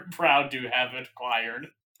 very proud to have acquired.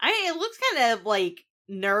 It looks kind of like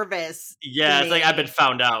nervous. Yeah, to it's like me. I've been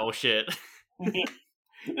found out. Oh shit.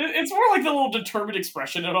 It's more like the little determined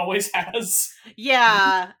expression it always has.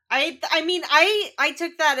 Yeah, I mean, I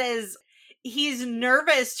took that as he's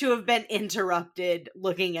nervous to have been interrupted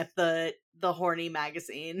looking at the horny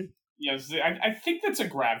magazine. Yes, I think that's a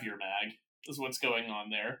Gravure mag, is what's going on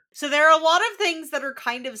there. So there are a lot of things that are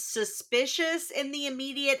kind of suspicious in the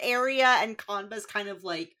immediate area, and Kanba's kind of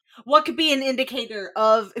like, what could be an indicator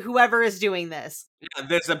of whoever is doing this? Yeah,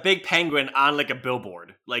 there's a big penguin on like a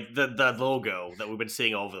billboard, like the logo that we've been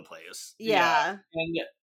seeing all over the place. Yeah. And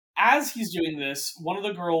as he's doing this, one of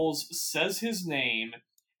the girls says his name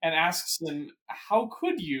and asks him, "How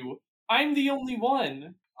could you? I'm the only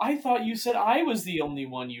one. I thought you said I was the only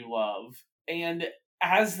one you love." And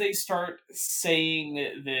as they start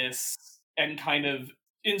saying this and kind of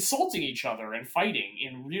insulting each other and fighting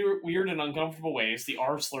in weird and uncomfortable ways, the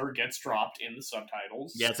R slur gets dropped in the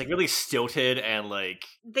subtitles. Yeah, it's like really stilted and like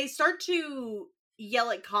They start to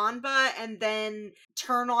yell at Kanba and then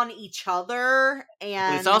turn on each other,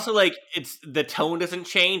 and but it's also like the tone doesn't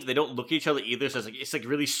change. They don't look at each other either, so it's like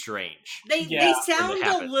really strange. they Yeah, sound it a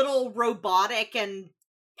happens. little robotic and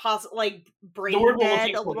like The brain word we're dead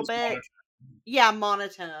looking a for little is bit. monotone. Yeah,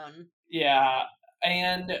 monotone. Yeah,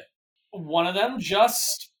 and one of them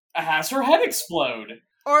just has her head explode.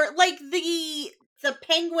 Or like the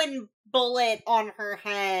penguin bullet on her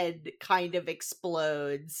head kind of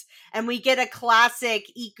explodes, and we get a classic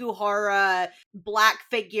Ikuhara black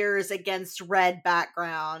figures against red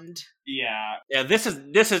background. Yeah, Yeah, this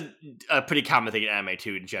is a pretty common thing in anime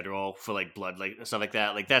too, in general, for like blood, like stuff like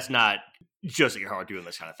that. Like that's not just like hard doing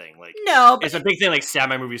this kind of thing. Like No, but it's a big thing, like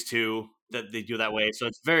samurai movies too, that they do that way. So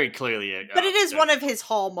it's very clearly it is one of his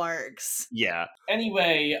hallmarks. Yeah.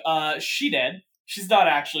 anyway, she dead. She's not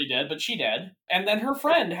actually dead, but she dead. And then her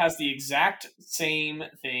friend has the exact same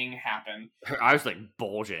thing happen. Her eyes like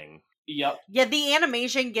bulging. Yep. Yeah, the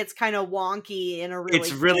animation gets kind of wonky in a really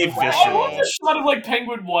It's really cool visceral. I way. want the shot of like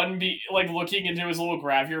Penguin 1 be like looking into his little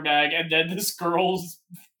Gravure bag, and then this girl's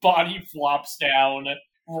body flops down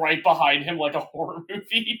right behind him like a horror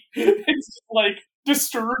movie. It's just like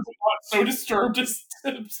disturbed, not so disturbed as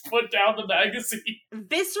to put down the magazine.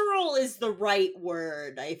 Visceral is the right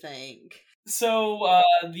word, I think. So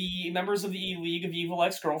the members of the League of Evil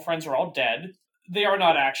Ex-Girlfriends are all dead. They are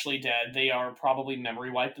not actually dead. They are probably memory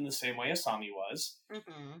wiped in the same way Asami was.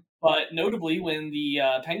 Mm-hmm. But notably, when the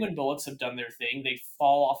penguin bullets have done their thing, they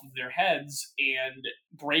fall off of their heads and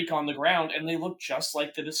break on the ground, and they look just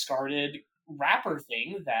like the discarded wrapper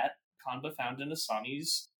thing that Kanba found in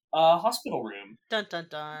Asami's hospital room. Dun dun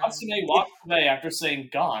dun. Natsume walked away after saying,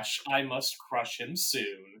 "Gosh, I must crush him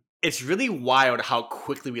soon." It's really wild how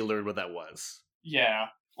quickly we learned what that was. Yeah,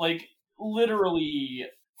 like, literally,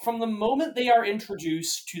 from the moment they are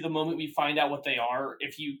introduced to the moment we find out what they are,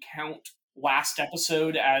 if you count last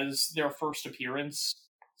episode as their first appearance,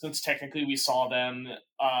 since technically we saw them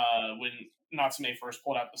when Natsume first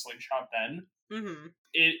pulled out the slingshot then, Mm-hmm.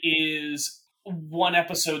 it is one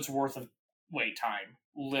episode's worth of wait time,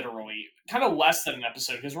 literally. Kind of less than an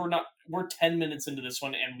episode, because we're 10 minutes into this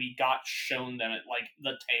one, and we got shown them at, like,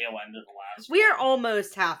 the tail end of the last We are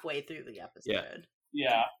almost halfway through the episode.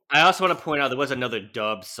 Yeah. I also want to point out there was another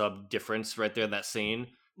dub sub difference right there in that scene.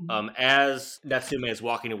 As Natsume is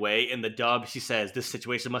walking away in the dub, she says, "This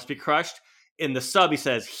situation must be crushed." In the sub, he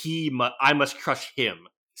says, "I must crush him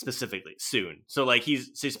specifically soon." So like he's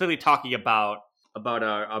specifically talking about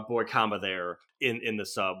our boy Kanba there in the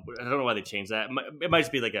sub. I don't know why they changed that. It might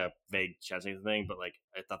just be like a vague translation thing, but like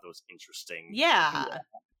I thought that was interesting. Yeah.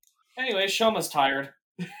 Anyway, Shoma's tired.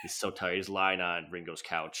 He's so tired. He's lying on Ringo's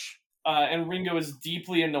couch. And Ringo is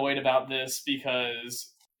deeply annoyed about this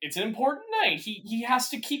because it's an important night. He has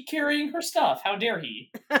to keep carrying her stuff. How dare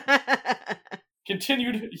he?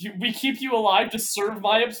 We keep you alive to serve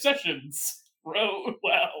my obsessions.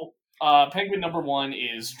 Well. Penguin number 1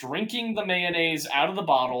 is drinking the mayonnaise out of the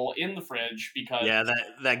bottle in the fridge because... Yeah,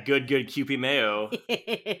 that good Kewpie mayo.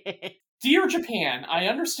 Dear Japan, I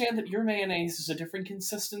understand that your mayonnaise is a different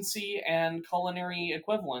consistency and culinary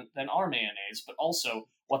equivalent than our mayonnaise, but also,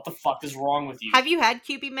 what the fuck is wrong with you? Have you had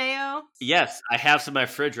Kewpie mayo? Yes, I have some in my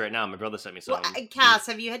fridge right now. My brother sent me some. Well, Cass,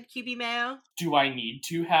 have you had Kewpie mayo? Do I need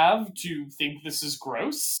to have to think this is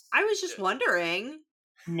gross? I was just wondering.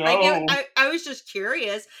 No. Like, I was just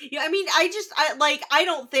curious. Yeah, I mean, I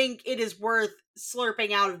don't think it is worth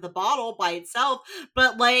slurping out of the bottle by itself,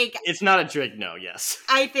 but like, it's not a drink, no, yes.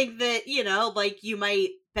 I think that, like, you might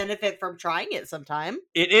benefit from trying it sometime.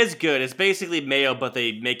 It is good. It's basically mayo, but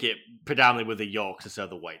they make it predominantly with the yolks instead of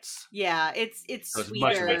the whites. Yeah, it's So it's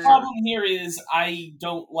much sweeter. better. The problem here is I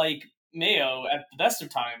don't like mayo at the best of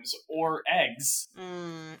times, or eggs.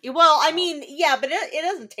 Well, I mean, yeah, but it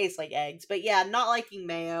doesn't taste like eggs. But yeah, not liking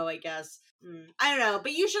mayo, I guess. I don't know,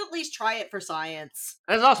 but you should at least try it for science.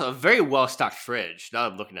 There's also a very well-stocked fridge, now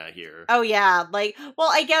I'm looking at it here. Oh yeah, like, well,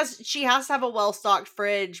 I guess she has to have a well-stocked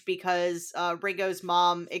fridge because Ringo's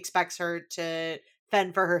mom expects her to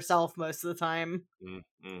fend for herself most of the time.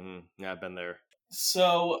 Mm-hmm. Yeah, I've been there.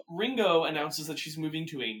 So, Ringo announces that she's moving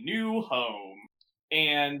to a new home,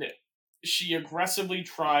 and she aggressively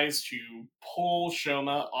tries to pull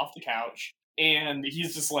Shoma off the couch, and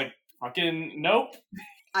he's just like, fucking nope.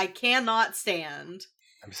 I cannot stand.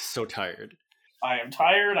 I'm so tired. I am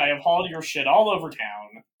tired, I have hauled your shit all over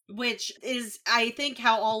town. Which is, I think,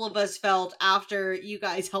 how all of us felt after you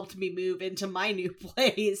guys helped me move into my new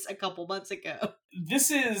place a couple months ago. This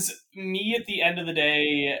is me at the end of the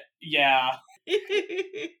day, yeah.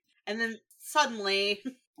 And then suddenly...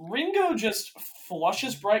 Ringo just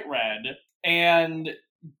flushes bright red and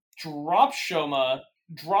drops Shoma,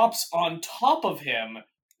 drops on top of him,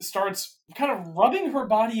 starts kind of rubbing her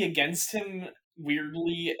body against him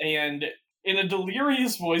weirdly, and in a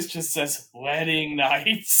delirious voice just says, "Wedding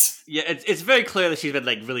nights." Yeah, it's very clear that she's been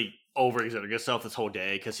like really overexerting herself this whole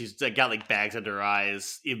day because she's like, got like bags under her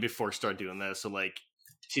eyes even before she started doing this. So like,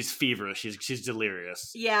 she's feverish. She's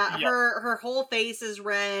delirious. Yeah, Yep. her whole face is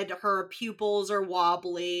red, her pupils are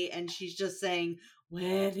wobbly, and she's just saying,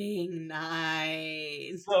 "Wedding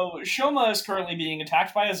night." So Shoma is currently being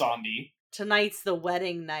attacked by a zombie. Tonight's the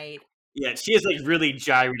wedding night. Yeah, she is like really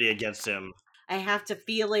gyrating against him. I have to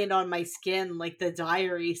feel it on my skin like the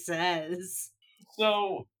diary says.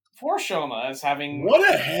 So poor Shoma is having What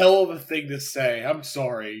a hell of a thing to say. I'm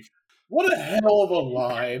sorry. What a hell of a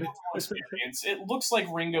line. experience. It looks like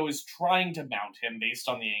Ringo is trying to mount him based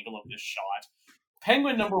on the angle of this shot.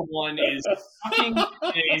 Penguin number 1 is sucking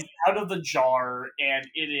mayonnaise out of the jar, and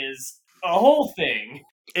it is a whole thing.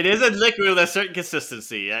 It is a liquid with a certain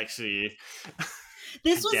consistency, actually.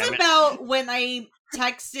 This was Damn it. about when I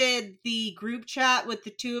texted the group chat with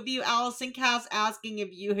the two of you, Alice and Cass, asking if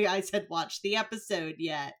you guys had watched the episode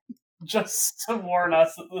yet. Just to warn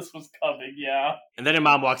us that this was coming, yeah. And then her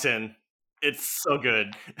mom walks in. It's so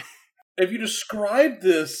good. If you describe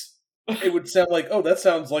this, it would sound like, oh, that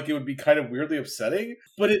sounds like it would be kind of weirdly upsetting.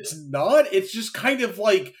 But it's not. It's just kind of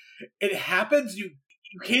like, it happens, you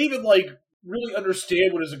can't even like really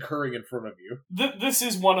understand what is occurring in front of you. This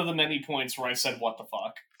is one of the many points where I said, what the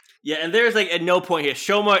fuck? Yeah, and there's like at no point here.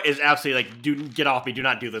 Shoma is absolutely like, get off me, do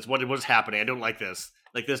not do this. What's happening? I don't like this.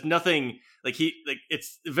 Like, there's nothing like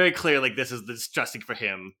it's very clear like this is distressing for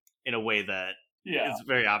him in a way that Yeah. is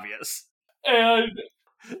very obvious. And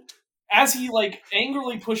as he like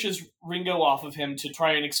angrily pushes Ringo off of him to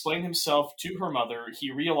try and explain himself to her mother,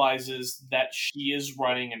 he realizes that she is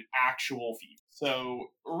running an actual fever. So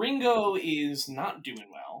Ringo is not doing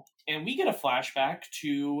well, and we get a flashback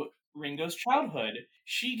to Ringo's childhood.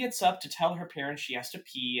 She gets up to tell her parents she has to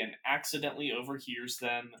pee and accidentally overhears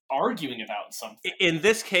them arguing about something. In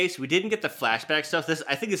this case, we didn't get the flashback stuff.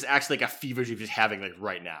 I think this is actually like a fever dream she's having like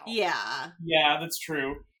right now. Yeah. Yeah, that's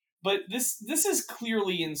true. But this is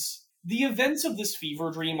clearly the events of this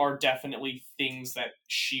fever dream are definitely things that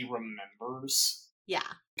she remembers. Yeah.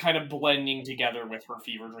 Kind of blending together with her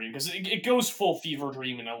fever dream, because it goes full fever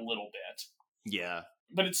dream in a little bit. Yeah.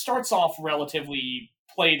 But it starts off relatively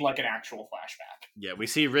played like an actual flashback. Yeah, we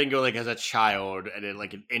see Ringo like as a child and at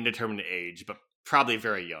like an indeterminate age, but probably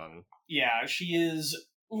very young. Yeah, she is.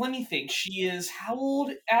 Let me think. She is how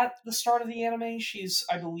old at the start of the anime? She's,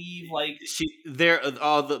 I believe, like Her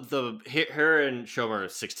and Shoma are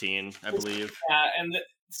 16, I believe. and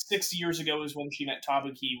 6 years ago is when she met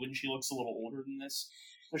Tabuki, when she looks a little older than this,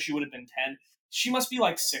 so she would have been 10. She must be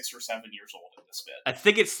like 6 or 7 years old in this bit. I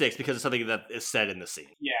think it's 6 because it's something that is said in the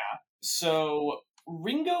scene. Yeah. So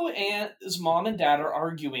Ringo and his mom and dad are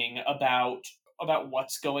arguing about about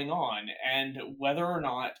what's going on and whether or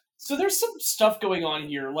not. So there's some stuff going on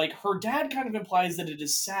here. Like, her dad kind of implies that it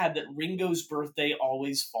is sad that Ringo's birthday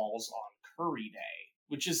always falls on Curry Day,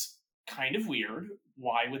 which is kind of weird.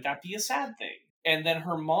 Why would that be a sad thing? And then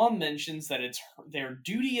her mom mentions that it's their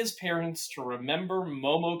duty as parents to remember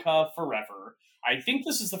Momoka forever. I think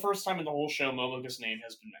this is the first time in the whole show Momoka's name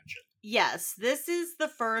has been mentioned. Yes, this is the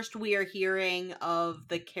first we are hearing of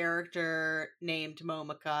the character named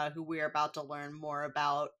Momoka, who we're about to learn more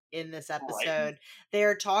about in this episode. Right.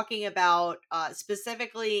 They're talking about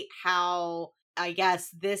specifically how, I guess,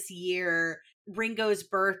 this year Ringo's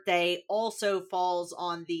birthday also falls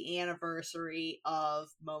on the anniversary of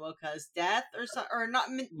Momoka's death, or not.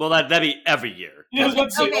 Well, that'd be every year. Yeah, I was about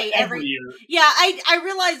to say, Okay, like, every year. Yeah, I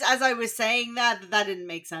realized as I was saying that didn't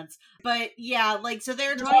make sense. But yeah, like, so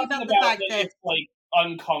they're talking about the fact that it's like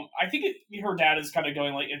I think her dad is kind of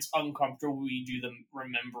going like, it's uncomfortable we do the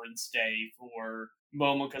Remembrance Day for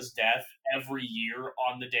Momoka's death every year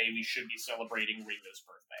on the day we should be celebrating Ringo's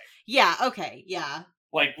birthday. Yeah, okay, yeah.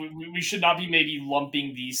 Like, we should not be maybe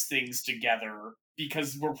lumping these things together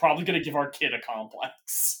because we're probably going to give our kid a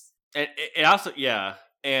complex. And it also, yeah,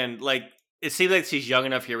 and like it seems like she's young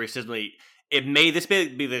enough here recently. This may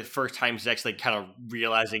be the first time she's actually kind of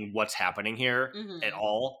realizing what's happening here at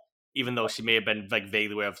all, even though she may have been like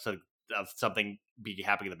vaguely aware of something being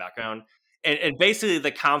happening in the background. And basically,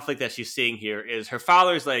 the conflict that she's seeing here is her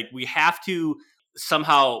father's like, we have to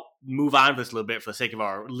somehow move on with this a little bit for the sake of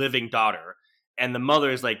our living daughter, and the mother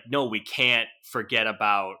is like, no, we can't forget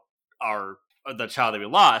about the child that we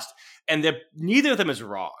lost, and neither of them is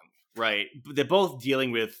wrong. Right, they're both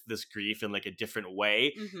dealing with this grief in like a different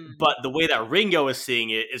way, but the way that Ringo is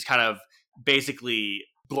seeing it is kind of basically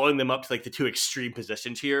blowing them up to like the two extreme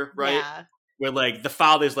positions here, right? Yeah. Where like the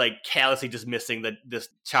father's like callously dismissing this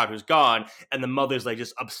child who's gone, and the mother's like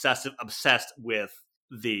just obsessed with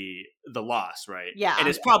the loss, right? Yeah, and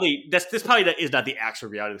it's probably this probably is not the actual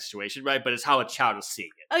reality of the situation, right? But it's how a child is seeing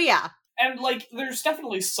it. Oh yeah. And like, there's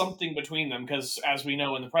definitely something between them because, as we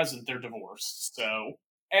know in the present, they're divorced. So.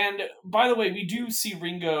 And, by the way, we do see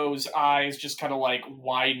Ringo's eyes just kind of, like,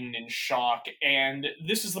 widen in shock, and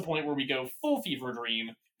this is the point where we go full fever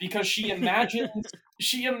dream, because she imagines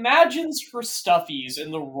her stuffies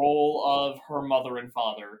in the role of her mother and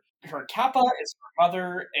father. Her Kappa is her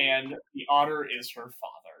mother, and the otter is her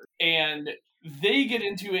father. And they get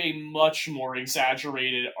into a much more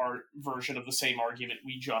exaggerated version of the same argument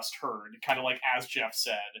we just heard, kind of like as Jeff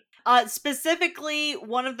said. Specifically,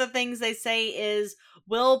 one of the things they say is,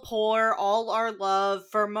 we'll pour all our love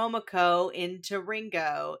for Momoko into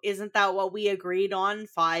Ringo. Isn't that what we agreed on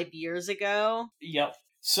 5 years ago? Yep.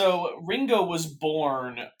 So Ringo was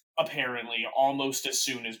born, apparently, almost as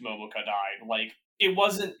soon as Momoka died. Like, it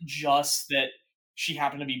wasn't just that she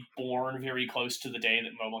happened to be born very close to the day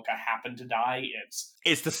that Momoka happened to die.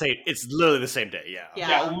 It's the same. It's literally the same day.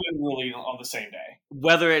 Yeah, literally on the same day.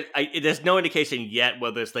 Whether there's no indication yet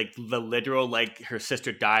whether it's like the literal like her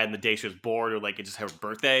sister died on the day she was born, or like it's just her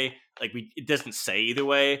birthday. Like it doesn't say either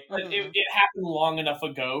way. But it happened long enough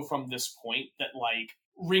ago from this point that like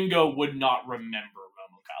Ringo would not remember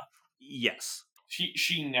Momoka. Yes,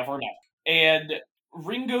 she never know. And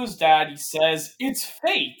Ringo's daddy says it's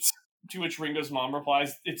fate. To which Ringo's mom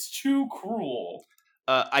replies, "It's too cruel."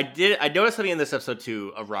 I noticed something in this episode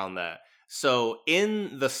too around that. So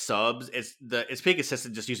in the subs, it's pretty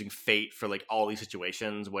consistent just using fate for like all these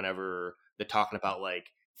situations whenever they're talking about like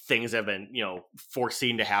things that have been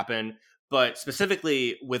foreseen to happen. But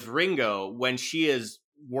specifically with Ringo, when she is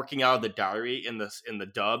working out of the diary in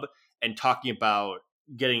the dub and talking about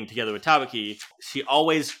getting together with Tabaki, she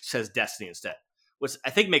always says destiny instead, which I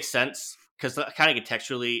think makes sense. Because kind of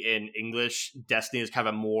contextually in English, destiny is kind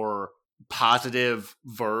of a more positive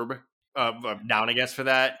verb, noun, I guess, for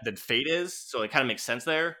that than fate is. So it kind of makes sense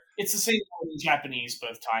there. It's the same in Japanese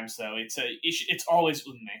both times, though. It's always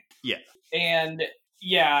unme. Yeah. And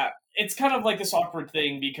yeah, it's kind of like this awkward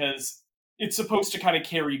thing because it's supposed to kind of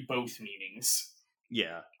carry both meanings.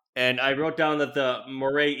 Yeah. And I wrote down that the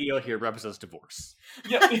moray eel here represents divorce.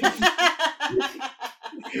 Yeah.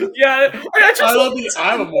 Yeah, I love the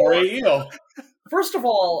I'm a moray eel. First of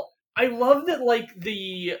all, I love that like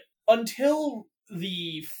until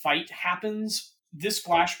the fight happens, this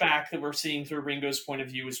flashback that we're seeing through Ringo's point of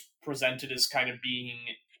view is presented as kind of being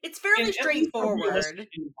it's fairly straightforward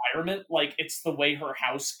environment, like it's the way her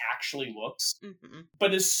house actually looks. Mm-hmm.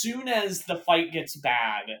 But as soon as the fight gets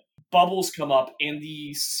bad, bubbles come up and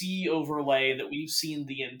the sea overlay that we've seen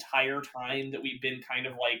the entire time that we've been kind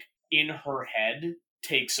of like in her head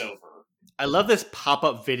takes over. I love this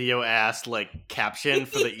pop-up video ass like caption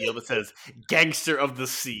for the eel that says "Gangster of the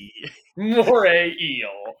Sea." Moray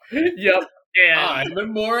eel. Yep. And, I'm a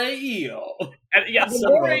moray eel. and yeah, That's the so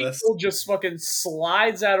moray bonus. eel just fucking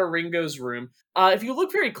slides out of Ringo's room. If you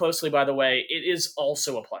look very closely, by the way, it is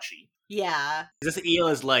also a plushie. Yeah. This eel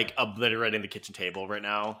is like obliterating the kitchen table right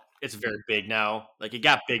now. It's very big now. Like it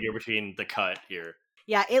got bigger between the cut here.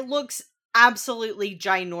 Yeah, it looks absolutely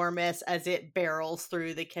ginormous as it barrels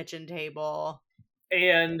through the kitchen table.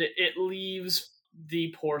 And it leaves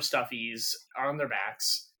the poor stuffies on their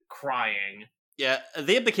backs, crying. Yeah,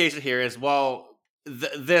 the implication here is, well,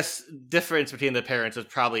 this difference between the parents is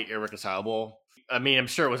probably irreconcilable. I mean, I'm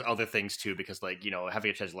sure it was other things too, because like, you know, having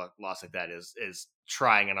a child loss like that is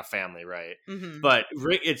trying on a family, right? Mm-hmm. But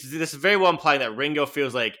it's this is very well implying that Ringo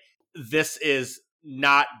feels like this is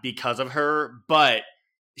not because of her, but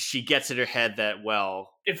she gets in her head that,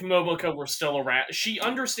 well, If Momoka were still around, she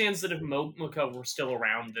understands that if Momoka were still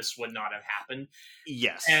around, this would not have happened.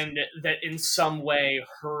 yes. And that in some way,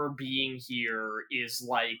 her being here is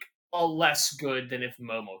like a less good than if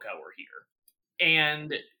Momoka were here.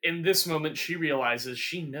 And in this moment, she realizes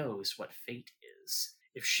she knows what fate is.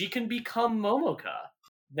 If she can become Momoka,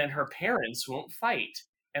 then her parents won't fight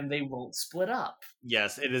and they won't split up.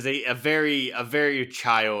 Yes, it is a very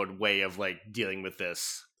child way of like dealing with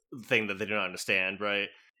this thing that they don't understand, right?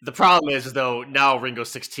 The problem is though now Ringo's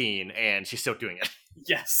 16 and she's still doing it.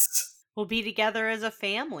 Yes. We'll be together as a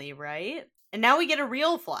family, right? And now we get a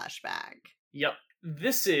real flashback. Yep.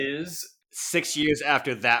 This is 6 years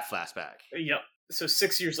after that flashback. Yep. So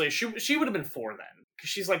 6 years later, she would have been 4 then, because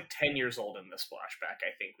she's like 10 years old in this flashback.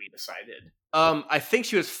 I think we decided. I think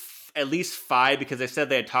she was at least 5 because they said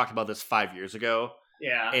they had talked about this 5 years ago.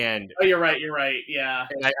 Yeah. And Oh, you're right. Yeah.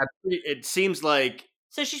 it seems like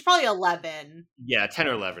So she's probably 11. 10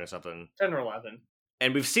 or 11 or something. 10 or 11.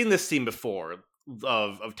 And we've seen this scene before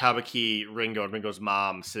of Tabaki, Ringo, and Ringo's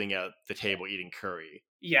mom sitting at the table eating curry.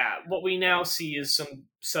 Yeah. What we now see is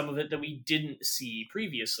some of it that we didn't see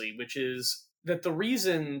previously, which is that the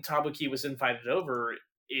reason Tabuki was invited over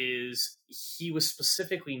is he was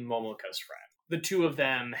specifically Momoka's friend. The two of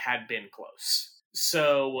them had been close.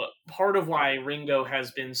 So part of why Ringo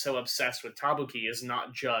has been so obsessed with Tabuki is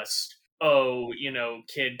not just, oh, you know,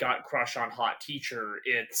 kid got crush on hot teacher.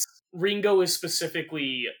 It's Ringo is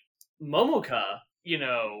specifically Momoka, you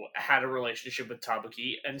know, had a relationship with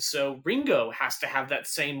Tabuki, and so Ringo has to have that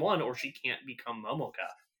same one or she can't become Momoka.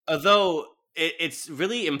 Although it's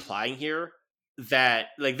really implying here that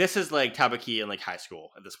like this is like Tabuki in like high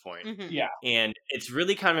school at this point. Mhm. Yeah. And it's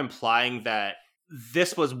really kind of implying that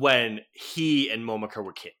this was when he and Momoka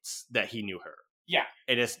were kids, that he knew her. Yeah.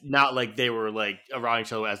 And it's not like they were like around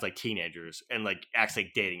each other as like teenagers and like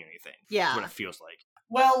actually dating or anything. Yeah. What it feels like.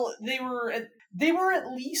 Well, they were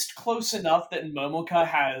at least close enough that Momoka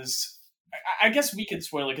has. I guess we can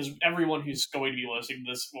spoil it because everyone who's going to be listening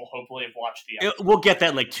to this will hopefully have watched the episode. We'll get that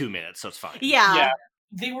in like 2 minutes, so it's fine. Yeah.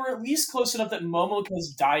 They were at least close enough that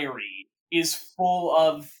Momoka's diary is full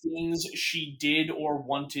of things she did or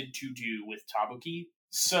wanted to do with Tabuki.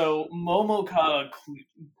 So Momoka,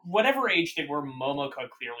 whatever age they were, Momoka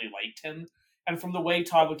clearly liked him. And from the way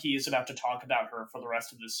Tabuki is about to talk about her for the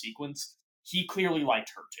rest of this sequence, he clearly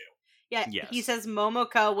liked her too. Yeah. Yes. He says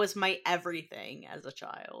Momoka was my everything as a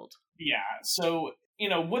child. Yeah, so, you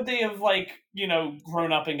know, would they have, like, you know,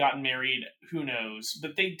 grown up and gotten married? Who knows?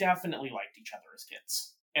 But they definitely liked each other as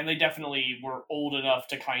kids. And they definitely were old enough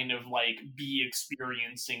to kind of, like, be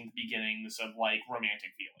experiencing the beginnings of, like, romantic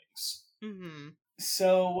feelings. Mm-hmm.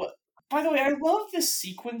 So, by the way, I love this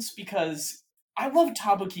sequence because I love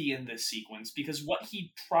Tabuki in this sequence because what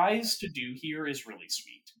he tries to do here is really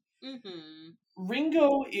sweet. Mm-hmm.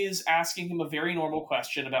 Ringo is asking him a very normal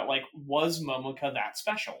question about, like, was Momoka that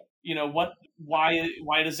special? You know, why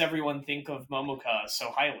does everyone think of Momoka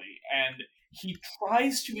so highly? And he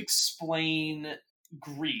tries to explain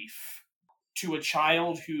grief to a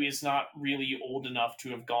child who is not really old enough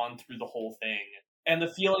to have gone through the whole thing. And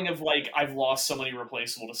the feeling of, like, I've lost somebody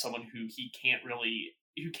replaceable to someone who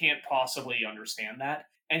can't possibly understand that.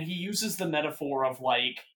 And he uses the metaphor of,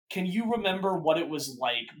 like, can you remember what it was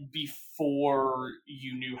like before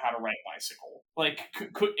you knew how to ride a bicycle? Like,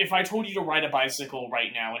 if I told you to ride a bicycle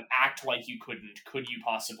right now and act like you couldn't, could you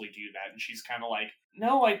possibly do that? And she's kind of like,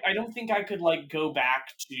 no, I don't think I could, like, go back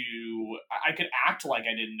to... I could act like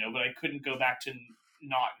I didn't know, but I couldn't go back to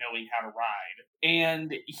not knowing how to ride.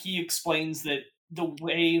 And he explains that the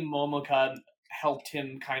way Momoka helped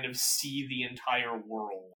him kind of see the entire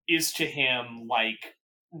world is to him like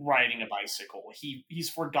riding a bicycle. He's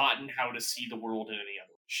forgotten how to see the world in any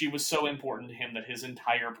other. She was so important to him that his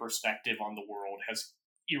entire perspective on the world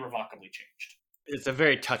irrevocably changed. It's a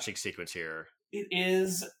very touching sequence here. It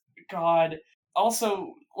is, God.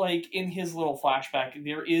 Also, like, in his little flashback,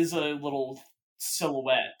 there is a little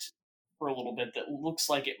silhouette for a little bit that looks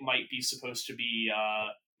like it might be supposed to be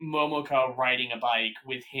Momoka riding a bike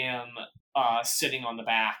with him sitting on the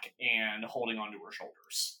back and holding onto her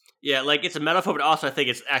shoulders. Yeah, like, it's a metaphor, but also I think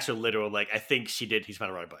it's actually literal. Like, I think she did teach him how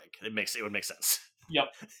to ride a bike. It would make sense. Yep.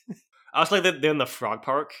 I also like that they're in the frog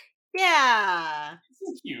park. Yeah. This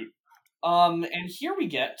is cute. And here we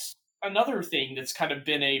get another thing that's kind of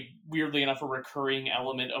been weirdly enough, a recurring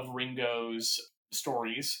element of Ringo's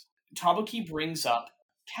stories. Tabuki brings up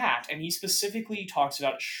cat, and he specifically talks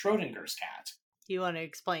about Schrodinger's cat. Do you want to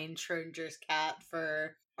explain Schrodinger's cat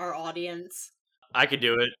for our audience? I could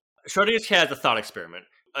do it. Schrodinger's cat is a thought experiment.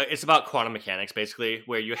 It's about quantum mechanics, basically,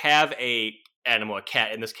 where you have a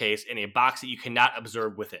cat in this case, in a box that you cannot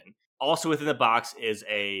observe within. Also within the box is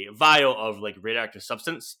a vial of like radioactive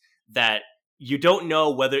substance that you don't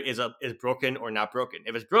know whether is broken or not broken.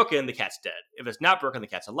 If it's broken, the cat's dead. If it's not broken, the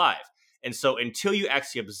cat's alive. And so until you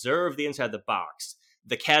actually observe the inside of the box,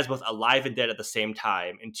 the cat is both alive and dead at the same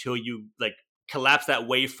time until you like collapse that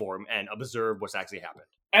waveform and observe what's actually happened.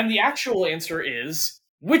 And the actual answer is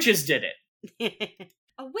witches did it.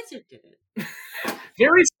 A wizard did it.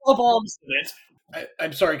 Very small bombs did it.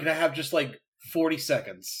 I'm sorry, can I have just like 40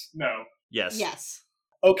 seconds? No. Yes. Yes.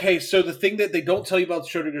 Okay, so the thing that they don't tell you about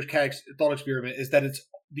Schrodinger's cat thought experiment is that it's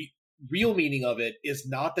the real meaning of it is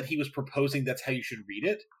not that he was proposing that's how you should read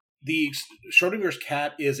it. The Schrodinger's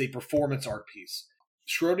cat is a performance art piece.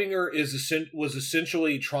 Schrodinger was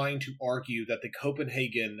essentially trying to argue that the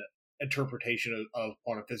Copenhagen interpretation of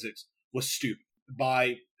quantum physics was stupid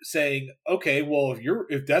by saying, okay, well,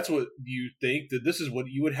 if that's what you think, then this is what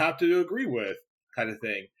you would have to agree with, kind of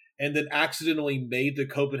thing, and then accidentally made the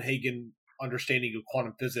Copenhagen understanding of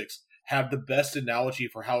quantum physics have the best analogy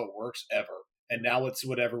for how it works ever, and now it's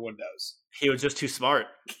what everyone knows. He was just too smart.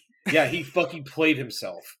 Yeah, he fucking played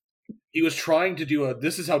himself. He was trying to do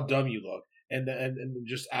this is how dumb you look, and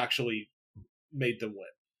just actually made them win.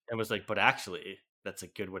 And was like, but actually, that's a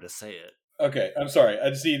good way to say it. Okay, I'm sorry. I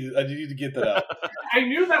need to get that out. I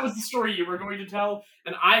knew that was the story you were going to tell,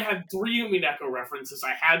 and I had 3 Umineko references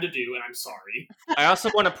I had to do, and I'm sorry. I also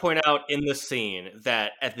want to point out in the scene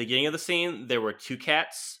that at the beginning of the scene, there were 2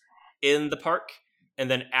 cats in the park, and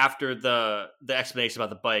then after the explanation about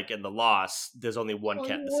the bike and the loss, there's only 1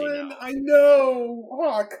 cat in the scene now. I know!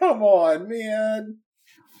 Oh, come on, man!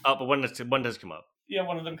 Oh, but one does come up. Yeah,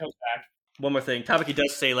 one of them comes back. One more thing, Tabuki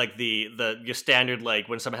does say like your standard like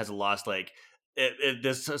when someone has a loss, like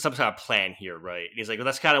there's some sort of plan here, right? And he's like, well,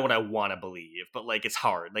 that's kind of what I want to believe, but like it's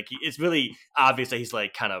hard. Like it's really obvious that he's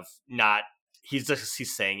like kind of not. He's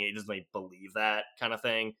saying it. He doesn't like believe that kind of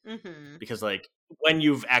thing because like when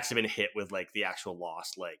you've actually been hit with like the actual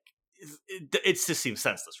loss, like it just seems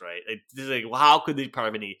senseless, right? It's like, well, how could they be part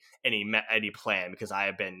of any plan because I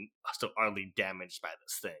have been so utterly damaged by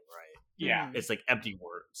this thing, right? Yeah, it's like empty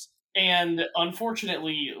words. And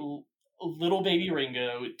unfortunately, little baby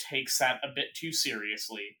Ringo takes that a bit too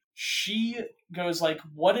seriously. She goes like,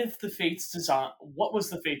 what was the fate's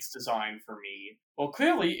design for me? Well,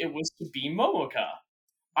 clearly it was to be Momoka.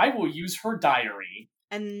 I will use her diary.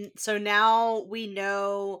 And so now we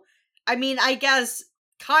know, I mean, I guess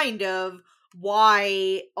kind of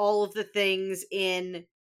why all of the things in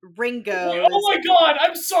Ringo. Wait, oh my god,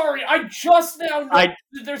 I'm sorry. I just now know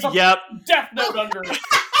there's a death note under it.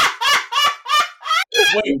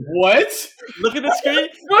 Wait, what? Look at the screen.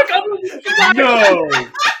 Look, No!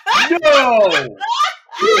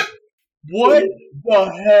 What the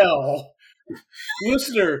hell?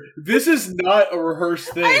 Listener, this is not a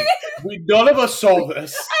rehearsed thing. None of us saw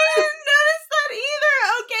this. I didn't notice that either.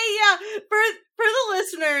 Okay, yeah. For the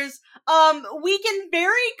listeners, we can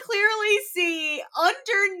very clearly see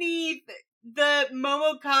underneath the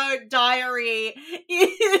Momoka diary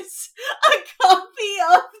is a copy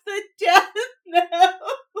of the Death Note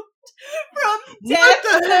from Death What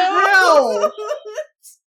the hell?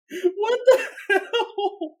 What the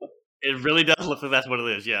hell? It really does look like that's what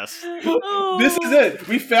it is, yes. Oh. This is it.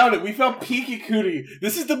 We found it. We found Piki Kuni.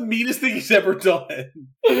 This is the meanest thing he's ever done.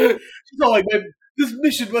 She's all like, this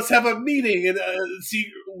mission must have a meaning. And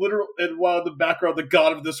and while in the background, the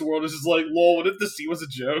god of this world is just like, lol, what if the sea was a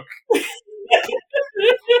joke?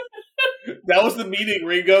 That was the meaning,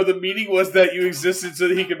 Ringo. The meaning was that you existed so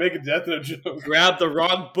that he could make a Death Note joke. Grab the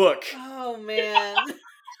wrong book. Oh, man.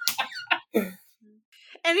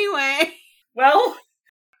 Anyway. Well,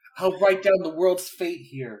 I'll write down the world's fate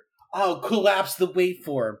here. I'll collapse the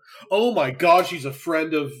waveform. Oh my god, she's a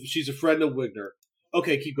friend of Wigner.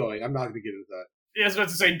 Okay, keep going. I'm not going to get into that. I was about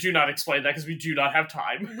to say, do not explain that because we do not have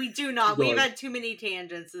time. We do not. Keep We've going. had too many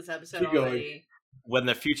tangents this episode Keep going. already. When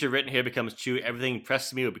the future written here becomes true, everything impressed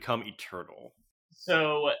to me will become eternal.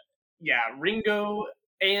 So, yeah, Ringo,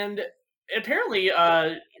 and apparently,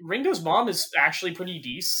 Ringo's mom is actually pretty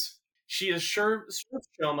decent. She has served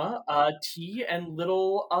Shoma tea and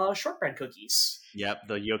little shortbread cookies. Yep,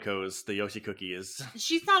 the Yoshi cookies.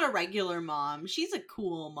 She's not a regular mom. She's a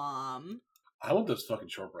cool mom. I want those fucking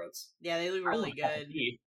shortbreads. Yeah, they look really good.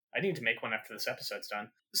 I need to make one after this episode's done.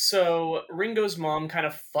 So Ringo's mom kind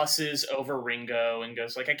of fusses over Ringo and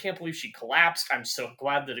goes like, I can't believe she collapsed. I'm so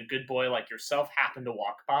glad that a good boy like yourself happened to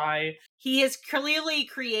walk by. He has clearly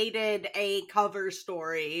created a cover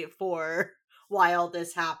story for why all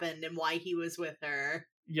this happened and why he was with her.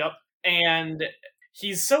 Yep. And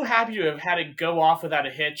he's so happy to have had it go off without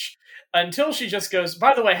a hitch until she just goes,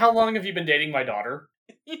 by the way, how long have you been dating my daughter?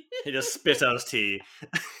 He just spits out his tea.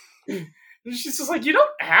 She's just like, you don't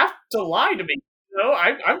have to lie to me. No,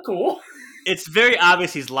 I'm cool. It's very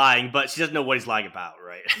obvious he's lying, but she doesn't know what he's lying about,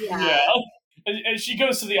 right? Yeah. And she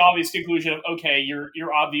goes to the obvious conclusion of, okay,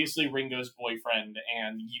 you're obviously Ringo's boyfriend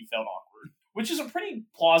and you felt awkward. Which is a pretty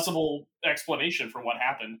plausible explanation for what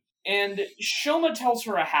happened. And Shoma tells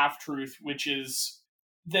her a half-truth, which is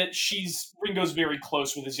that Ringo's very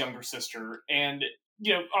close with his younger sister, and,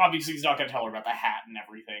 obviously he's not going to tell her about the hat and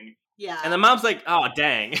everything. Yeah. And the mom's like, oh,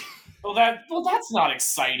 dang. Well, that's not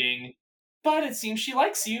exciting. But it seems she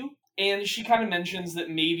likes you. And she kind of mentions that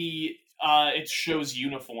maybe it shows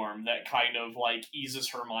uniform that kind of, eases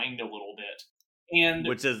her mind a little bit. And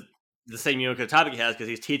Which is the same uniform Tabuki has because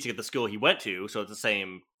he's teaching at the school he went to, so it's the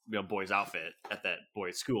same boy's outfit at that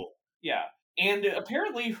boy's school. Yeah. And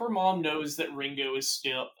apparently her mom knows that Ringo is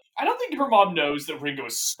still... I don't think her mom knows that Ringo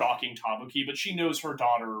is stalking Tabuki, but she knows her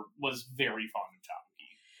daughter was very fond of Tabuki.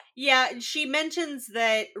 Yeah, she mentions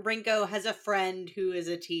that Ringo has a friend who is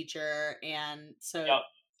a teacher, and so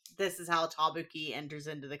this is how Tabuki enters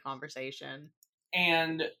into the conversation.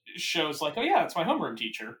 And shows like, oh yeah, it's my homeroom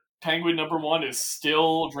teacher. Penguin number 1 is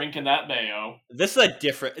still drinking that mayo. This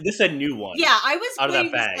is a new one. Yeah, I was out of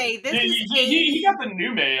going that to bag. say, this is He got the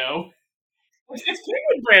new mayo. It's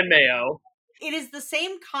Penguin brand mayo. It is the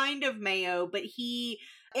same kind of mayo, but he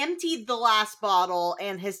emptied the last bottle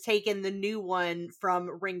and has taken the new one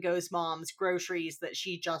from Ringo's mom's groceries that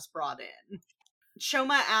she just brought in.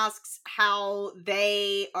 Shoma asks how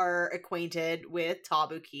they are acquainted with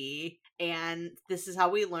Tabuki, and this is how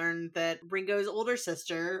we learn that Ringo's older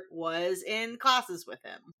sister was in classes with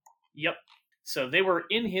him. Yep. So they were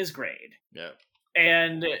in his grade. Yeah.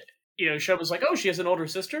 And, Shoma's like, oh, she has an older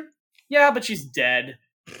sister? Yeah, but she's dead.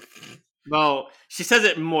 Well, she says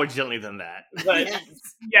it more gently than that. But, Yes.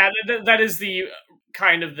 yeah, that is the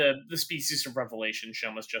kind of the species of revelation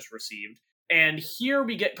Shoma's just received. And here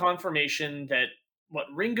we get confirmation that what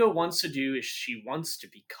Ringo wants to do is she wants to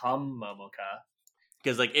become Momoka.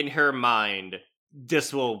 Because, in her mind,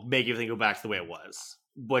 this will make everything go back to the way it was.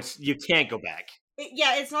 But you can't go back.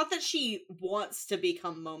 It's not that she wants to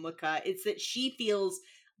become Momoka, it's that she feels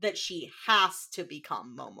that she has to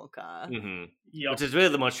become Momoka. Mm-hmm. Yep. Which is really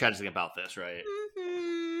the most tragic thing about this, right?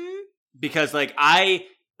 Mm-hmm. Because,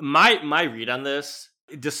 my read on this,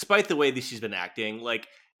 despite the way that she's been acting,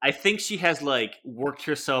 I think she has, worked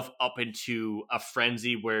herself up into a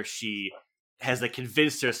frenzy where she has,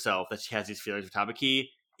 convinced herself that she has these feelings for Tabuki,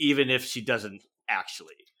 even if she doesn't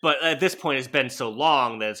actually. But at this point, it's been so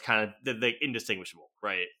long that it's kind of, indistinguishable,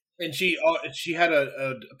 right? And she had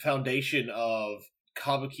a foundation of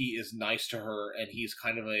Kabuki is nice to her, and he's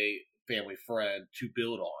kind of a family friend to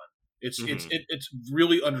build on. It's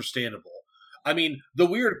really understandable. I mean, the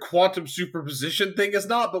weird quantum superposition thing is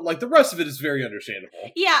not, but the rest of it is very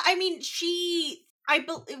understandable. Yeah, I mean,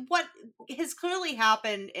 what has clearly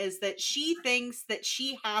happened is that she thinks that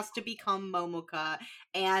she has to become Momoka,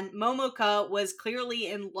 and Momoka was clearly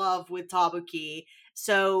in love with Tabuki,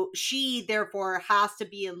 so she therefore has to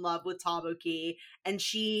be in love with Tabuki, and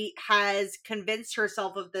she has convinced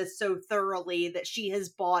herself of this so thoroughly that she has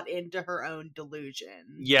bought into her own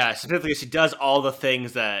delusion. Yeah, specifically, she does all the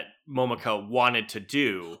things that Momoka wanted to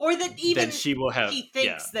do, Or that even then she will have. she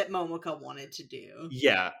thinks that Momoka wanted to do.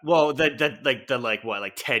 Yeah, well, the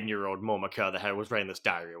 10-year-old Momoka that was writing this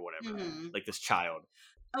diary or whatever, this child.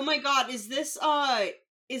 Oh my god, is this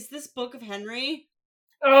Book of Henry?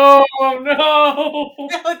 Oh no!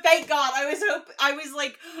 Oh, thank God! I was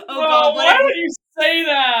like, oh god, why would you say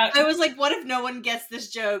that? I was like, what if no one gets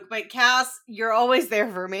this joke? But Cass, you're always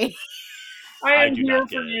there for me. I am do here not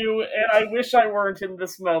for get it. you, and I wish I weren't in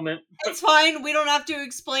this moment. It's fine. We don't have to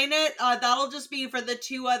explain it. That'll just be for the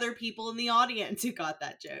 2 other people in the audience who got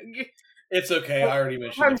that joke. It's okay. I already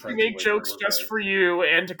mentioned. Sometimes we make jokes just for you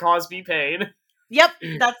and to cause me pain. Yep,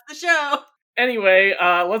 that's the show. Anyway,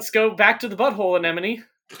 let's go back to the butthole anemone.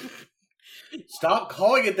 Stop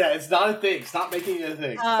calling it that. It's not a thing. Stop making it a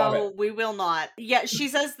thing. Oh, we will not. Yeah, she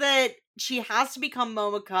says that she has to become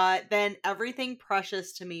Momoka, then everything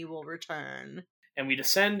precious to me will return. And we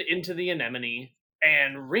descend into the anemone,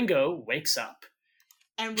 and Ringo wakes up.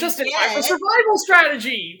 And just in time for survival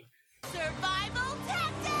strategy! Survival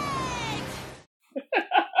tactics!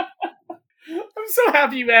 I'm so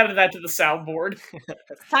happy you added that to the soundboard.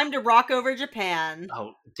 Time to rock over Japan.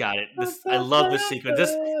 Oh, got it. I love this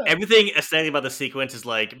sequence. Everything aesthetic about the sequence is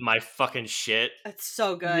like my fucking shit. It's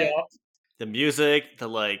so good. Yeah. The music, the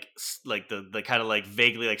the kind of like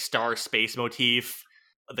vaguely like star space motif,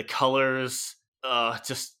 the colors,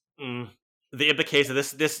 the implication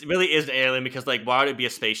of this really is an alien, because like why would it be a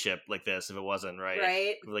spaceship like this if it wasn't, right?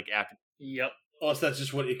 Right. Like after Yep. Unless that's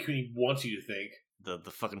just what Ikuni wants you to think.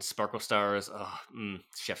 the fucking sparkle stars.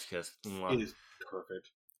 Chef's kiss. It is perfect.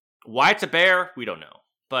 Why it's a bear, we don't know,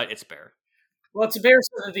 but it's a bear. Well, it's a bear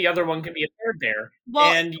so that the other one can be a bear.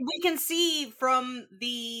 Well, and we can see from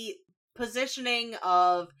the positioning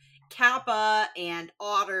of Kappa and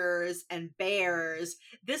otters and bears,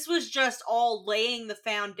 this was just all laying the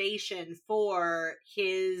foundation for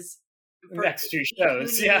his next two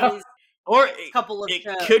shows, Ikuni's yeah. Or couple of it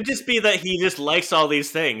shows. could just be that he just likes all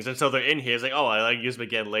these things, and so they're in here. It's like, oh, I like use them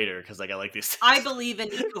again later because like I like these things. I believe in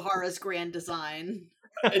Ikuhara's grand design.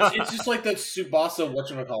 It's just like the Tsubasa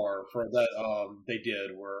whatchamacallit for that they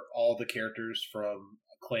did, where all the characters from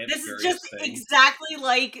Clamp's This is various just things. exactly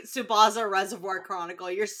like Tsubasa Reservoir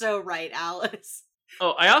Chronicle. You're so right, Alice.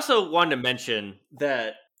 Oh, I also wanted to mention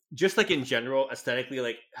that just like in general, aesthetically,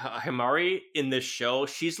 like Himari in this show,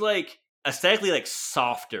 she's like aesthetically like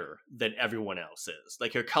softer than everyone else is.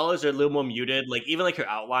 Like her colors are a little more muted. Like even like her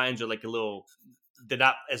outlines are like a little, they're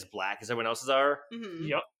not as black as everyone else's are. Mm-hmm.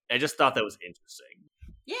 Yep. I just thought that was interesting.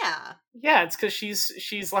 Yeah. Yeah, it's because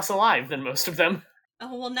she's less alive than most of them.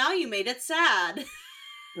 Oh, well, now you made it sad.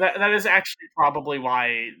 That is actually probably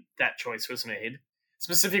why that choice was made.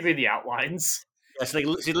 Specifically the outlines. Yeah,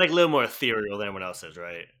 she's like a little more ethereal than everyone else is,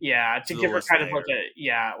 right? Yeah, to a give her little kind of less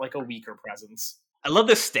like a weaker presence. I love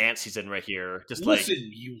this stance she's in right here. Just Listen,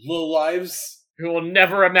 you lowlives. Who will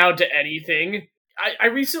never amount to anything. I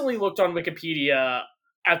recently looked on Wikipedia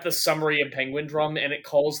at the summary of Penguin Drum, and it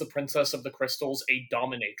calls the Princess of the Crystals a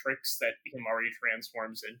dominatrix that Himari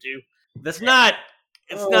transforms into. that's not.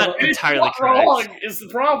 It's not entirely not correct. wrong is the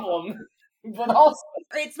problem. But also,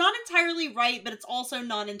 It's not entirely right, but it's also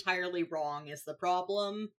not entirely wrong is the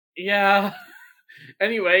problem. yeah.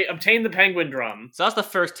 Anyway, obtain the Penguin Drum. So that's the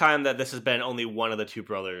first time that this has been only one of the two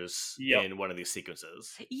brothers Yep. in one of these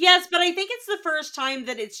sequences. Yes, but I think it's the first time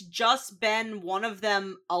that it's just been one of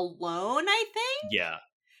them alone, I think? Yeah.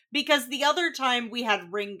 Because the other time we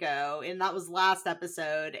had Ringo, and that was last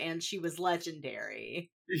episode, and she was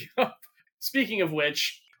legendary. Speaking of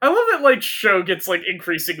which, I love that like show gets like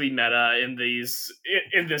increasingly meta in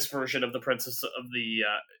this version of the Princess of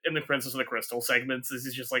the Crystal segments. This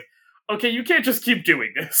is just like, okay, you can't just keep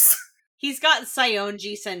doing this. He's got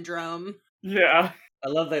Sionji syndrome. Yeah. I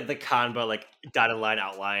love the Kanba like dotted line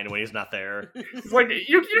outline when he's not there. It's like,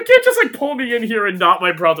 you can't just like pull me in here and not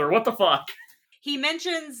my brother. What the fuck? He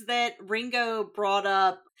mentions that Ringo brought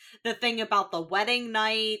up the thing about the wedding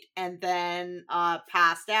night and then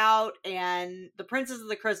passed out, and the Princess of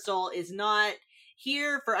the Crystal is not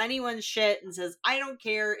here for anyone's shit and says, I don't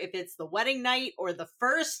care if it's the wedding night or the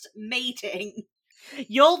first mating.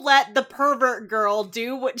 You'll let the pervert girl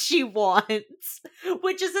do what she wants.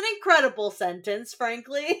 Which is an incredible sentence,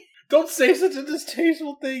 frankly. Don't say such a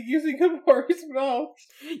distasteful thing using Himari's mouth.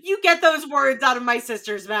 You get those words out of my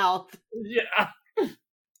sister's mouth. Yeah.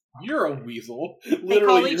 You're a weasel. They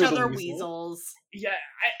call each you're the other weasel. weasels. Yeah,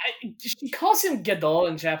 she calls him Gedol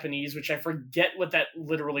in Japanese, which I forget what that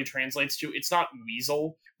literally translates to. It's not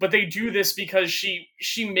weasel, but they do this because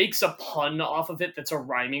she makes a pun off of it that's a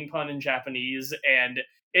rhyming pun in Japanese, and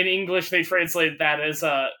in English they translate that as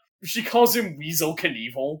she calls him Weasel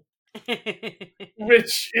Knievel,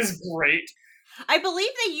 which is great. I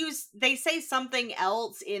believe they say something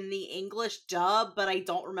else in the English dub, but I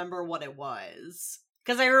don't remember what it was.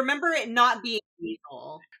 Because I remember it not being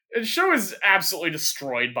legal. The show is absolutely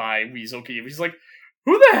destroyed by Weasel Knievel. He's like,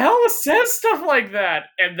 who the hell says stuff like that?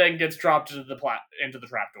 And then gets dropped into the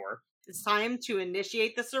trapdoor. It's time to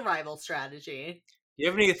initiate the survival strategy. Do you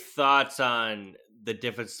have any thoughts on the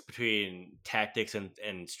difference between tactics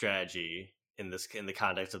and strategy in the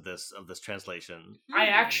context of this translation? I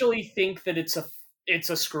actually think that it's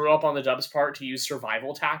a screw up on the dub's part to use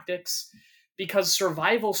survival tactics, because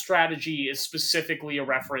survival strategy is specifically a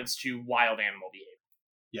reference to wild animal behavior.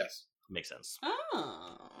 Yes. Makes sense.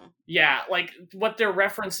 Oh. Yeah, like what they're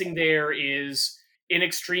referencing there is in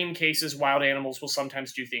extreme cases, wild animals will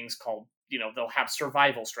sometimes do things called, they'll have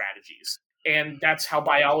survival strategies. And that's how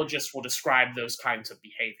biologists will describe those kinds of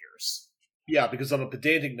behaviors. Yeah, because on a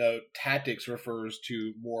pedantic note, tactics refers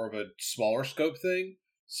to more of a smaller scope thing.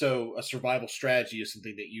 So a survival strategy is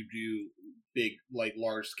something that you do big, like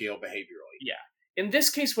large scale behaviorally. Yeah. In this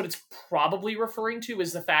case, what it's probably referring to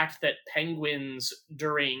is the fact that penguins,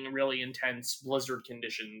 during really intense blizzard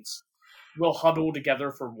conditions, will huddle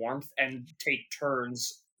together for warmth and take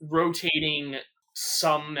turns rotating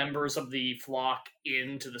some members of the flock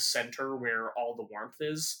into the center where all the warmth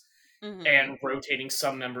is, and rotating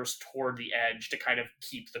some members toward the edge to kind of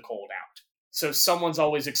keep the cold out. So someone's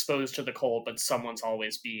always exposed to the cold, but someone's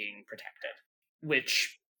always being protected.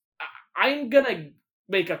 Which I'm gonna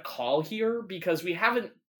make a call here because we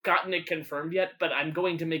haven't gotten it confirmed yet, but I'm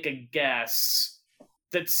going to make a guess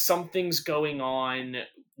that something's going on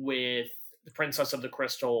with the Princess of the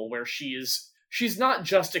Crystal where she's not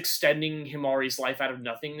just extending Himari's life out of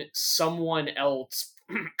nothing. Someone else,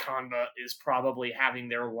 Kanba, is probably having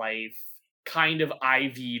their life kind of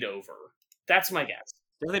IV'd over. That's my guess.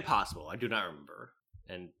 Definitely possible. I do not remember.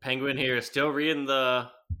 And Penguin here is still reading the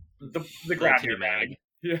grab your bag.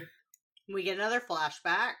 Yeah. We get another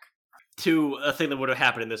flashback. To a thing that would have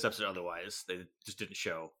happened in this episode otherwise. They just didn't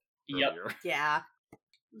show earlier. Yep. Yeah.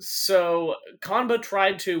 So, Kanba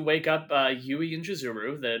tried to wake up Yui and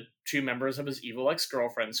Chizuru, the two members of his evil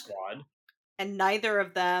ex-girlfriend squad. And neither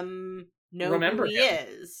of them know Remember who he him.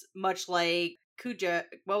 is. Much like Kujo.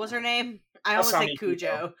 What was her name? I almost said Asami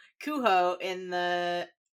Kujo. Kuho in the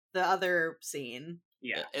other scene.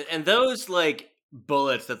 Yeah. And those, like,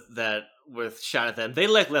 bullets that were shot at them, they,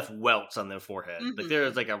 like, left welts on their forehead. Like, there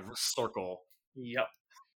was, like, a circle. Yep.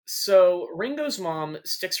 So, Ringo's mom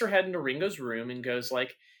sticks her head into Ringo's room and goes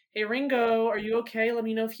like, "Hey, Ringo, are you okay? Let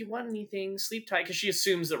me know if you want anything. Sleep tight," because she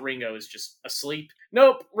assumes that Ringo is just asleep.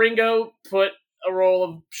 Nope, Ringo put a roll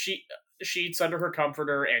of sheets under her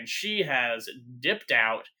comforter, and she has dipped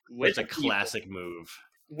out with It's a classic move.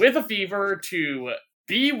 with a fever to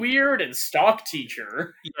be weird and stalk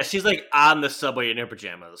teacher. Yeah, she's, like, on the subway in her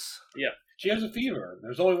pajamas. She has a fever.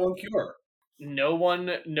 There's only one cure. No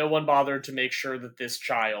one bothered to make sure that this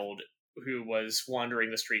child who was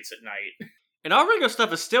wandering the streets at night. And all Ringo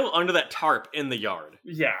stuff is still under that tarp in the yard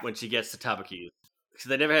Yeah. when she gets to Tabaki's. So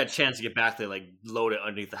they never had a chance to get back there, like, load it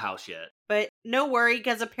underneath the house yet. But no worry,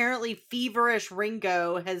 because apparently feverish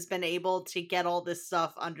Ringo has been able to get all this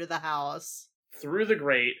stuff under the house. Through the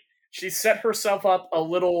grate, she set herself up a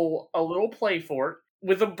little play fort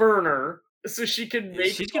with a burner so she can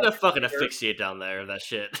make. She's gonna fucking asphyxiate down there, that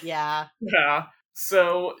shit. Yeah. Yeah.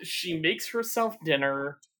 So she makes herself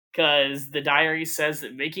dinner because the diary says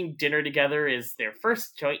that making dinner together is their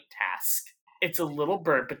first joint task. It's a little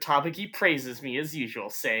burnt, but Tabaki praises me as usual,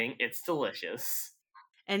 saying it's delicious.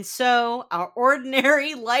 And so our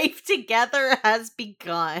ordinary life together has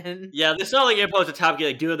begun. Yeah, this is all like airports to Tabaki,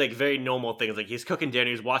 like, doing, like, very normal things. Like, he's cooking dinner,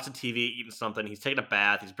 he's watching TV, eating something, he's taking a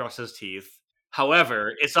bath, he's brushing his teeth.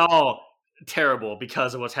 However, it's all terrible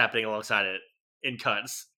because of what's happening alongside it in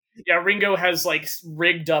cuts. Yeah, Ringo has, like,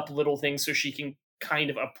 rigged up little things so she can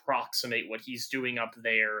kind of approximate what he's doing up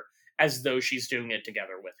there as though she's doing it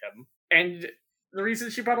together with him. And the reason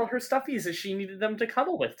she brought all her stuffies is she needed them to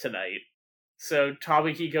cuddle with tonight. So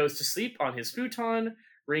Tabaki goes to sleep on his futon,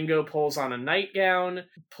 Ringo pulls on a nightgown,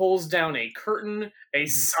 pulls down a curtain, a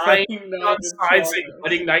sign outside saying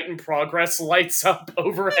 "Wedding Night in Progress" lights up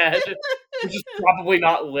overhead, which is probably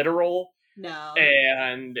not literal. No.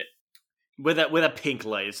 And With a pink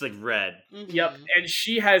light, it's like red. yep, and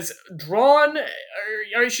she has drawn,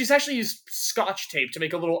 or she's actually used scotch tape to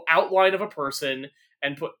make a little outline of a person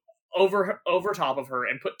and put over top of her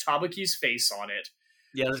and put Tabaki's face on it.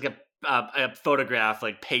 Yeah, there's like a photograph,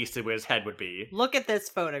 like, pasted where his head would be. Look at this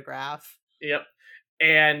photograph. Yep.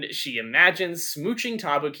 And she imagines smooching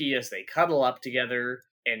Tabaki as they cuddle up together,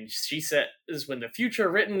 and she says, "When the future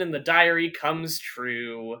written in the diary comes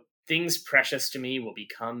true, things precious to me will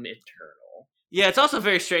become eternal." Yeah, it's also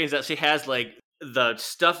very strange that she has, like, the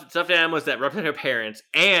stuffed animals that represent her parents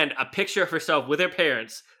and a picture of herself with her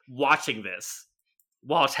parents watching this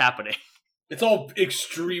while it's happening. It's all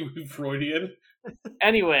extremely Freudian.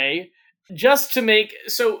 Anyway, to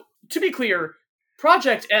be clear,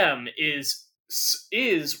 Project M is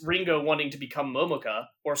Ringo wanting to become Momoka,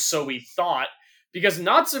 or so we thought, because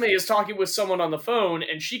Natsume is talking with someone on the phone,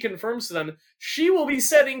 and she confirms to them she will be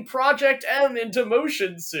setting Project M into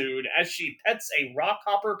motion soon as she pets a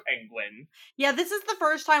rockhopper penguin. Yeah, this is the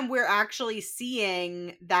first time we're actually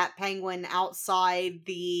seeing that penguin outside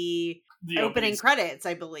the opening credits,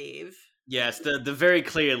 I believe. Yes, the very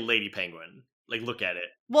clear lady penguin. Like, look at it.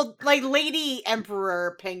 Well, like Lady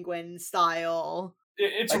Emperor penguin style.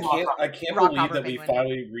 It's a I can't Rockhopper believe that we penguin.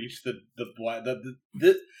 finally reached the black.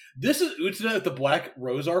 This is Utsuno. The Black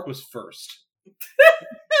Rose arc was first.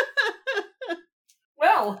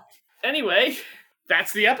 Well, anyway,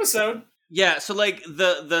 that's the episode. Yeah, so like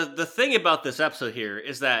the thing about this episode here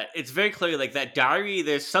is that it's very clear like that diary,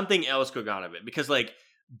 there's something else going on of it, because like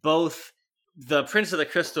both the Prince of the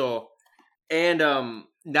Crystal and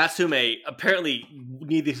Natsume apparently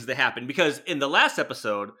need this to happen, because in the last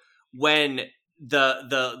episode when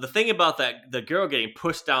the thing about that the girl getting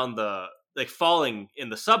pushed down the like falling in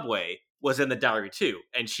the subway was in the diary too,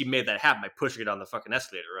 and she made that happen by pushing it on the fucking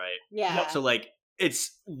escalator, right? Yeah. So like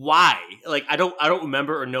it's why like I don't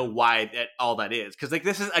remember or know why that all that is, because like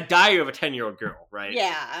this is a diary of a 10-year-old girl, right?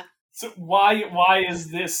 Yeah. So why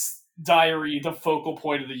is this diary the focal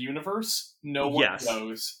point of the universe? No one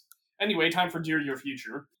knows. Anyway, time for Dear Your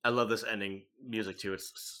Future. I love this ending music too.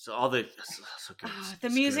 It's all the it's so good. The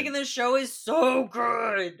music in this show is so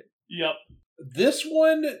good. Yep. This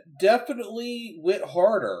one definitely went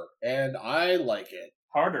harder, and I like it.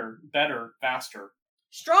 Harder, better, faster.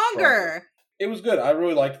 Stronger. It was good. I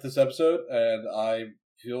really liked this episode, and I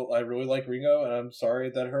feel I really like Ringo, and I'm sorry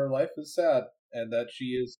that her life is sad and that she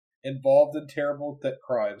is involved in terrible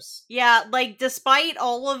crimes. Yeah, like despite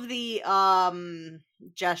all of the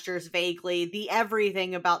gestures vaguely, the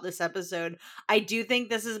everything about this episode, I do think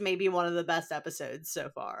this is maybe one of the best episodes so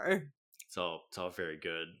far. It's all very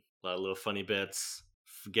good. A lot of little funny bits.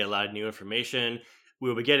 Get a lot of new information.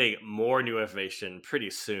 We'll be getting more new information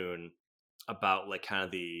pretty soon about like kind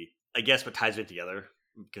of the, I guess, what ties it together,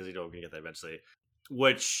 because we're gonna get that eventually.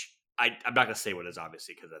 Which I'm not gonna say what it is,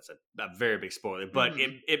 obviously, because that's a very big spoiler. But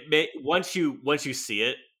it may, once you see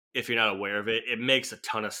it, if you're not aware of it, it makes a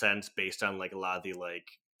ton of sense based on like a lot of the like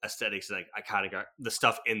aesthetics and like iconic the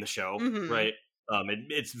stuff in the show, right?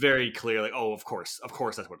 It's very clear, like, oh, of course,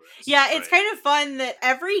 that's what it is. Yeah, it's kind of fun that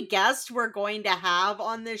every guest we're going to have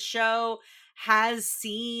on this show has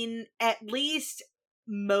seen at least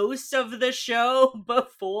most of the show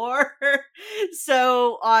before,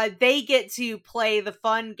 so they get to play the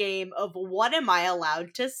fun game of what am I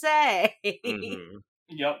allowed to say.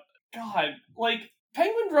 Yep. God, like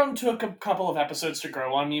Penguin Drum took a couple of episodes to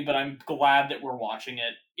grow on me, but I'm glad that we're watching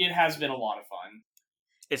it. It has been a lot of fun.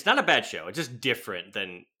 It's not a bad show. It's just different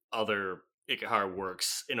than other Ikehara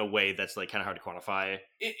works in a way that's like kind of hard to quantify.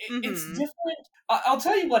 It's different. I'll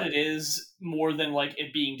tell you what it is more than like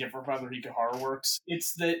it being different from other Ikehara works.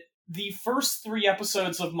 It's that the first 3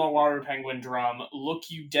 episodes of Mawaru Penguin Drum look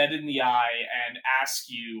you dead in the eye and ask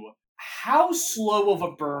you, how slow of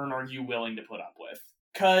a burn are you willing to put up with?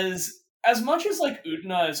 Because as much as like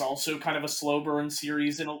Utena is also kind of a slow burn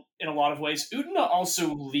series in a lot of ways, Utena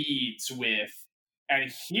also leads with,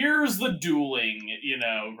 and here's the dueling,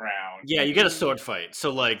 ground. Yeah, you get a sword fight,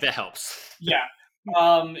 so like that helps. Yeah.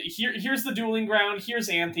 Here's the dueling ground, here's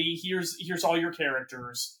Anthe, here's all your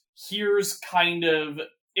characters. Here's kind of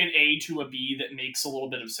an A to a B that makes a little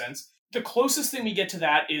bit of sense. The closest thing we get to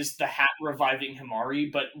that is the hat reviving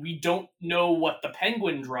Himari, but we don't know what the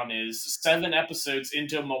Penguin Drum is 7 episodes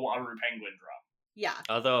into Mawaru Penguin Drum. Yeah.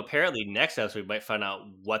 Although apparently next episode we might find out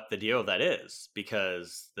what the deal of that is,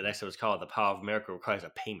 because the next episode is called The Power of America Requires a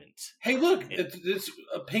Payment. Hey, look, it's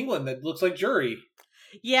a penguin that looks like Jury.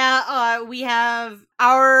 Yeah, we have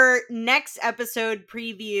our next episode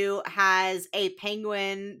preview has a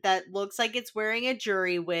penguin that looks like it's wearing a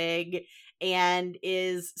jury wig and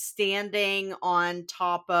is standing on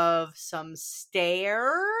top of some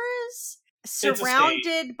stairs,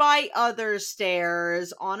 surrounded by other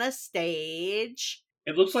stairs on a stage.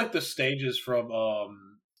 It looks like the stages from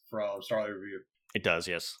Starlight Review. It does,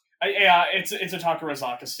 yes. Yeah, it's a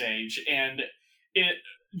Takarazaka stage, and it,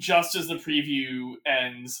 just as the preview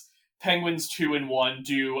ends, Penguins 2 and 1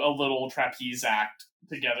 do a little trapeze act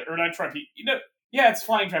together. Or not trapeze, yeah, it's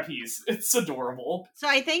flying trapeze. It's adorable. So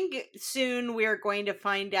I think soon we're going to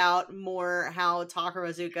find out more how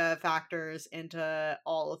Takarazuka factors into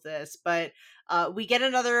all of this. But we get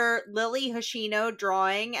another Lily Hoshino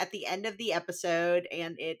drawing at the end of the episode,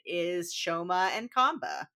 and it is Shoma and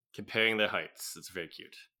Kanba. Comparing their heights. It's very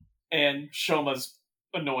cute. And Shoma's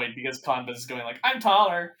annoyed because Kanba's going like, I'm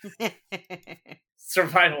taller.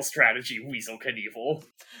 Survival strategy, Weasel Knievel.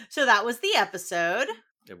 So that was the episode.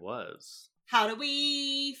 It was. how do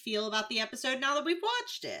we feel about the episode now that we've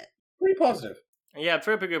watched it? Pretty positive. Yeah, I'm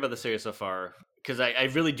pretty good about the series so far. Because I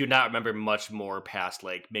really do not remember much more past,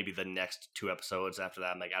 like, maybe the next 2 episodes. After that,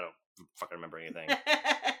 I'm like, I don't fucking remember anything.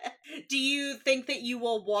 Do you think that you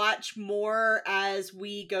will watch more as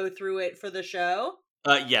we go through it for the show?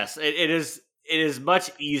 Yes, it is. It is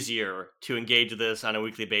much easier to engage with this on a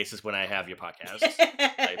weekly basis when I have your podcast.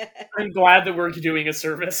 I'm glad that we're doing a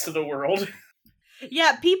service to the world.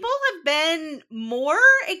 Yeah, people have been more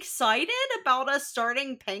excited about us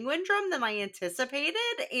starting Penguin Drum than I anticipated,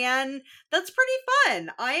 and that's pretty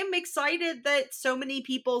fun. I am excited that so many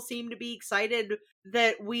people seem to be excited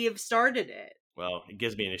that we have started it. Well, it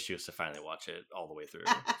gives me an excuse to finally watch it all the way through.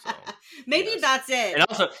 So. Maybe Yes. that's it. And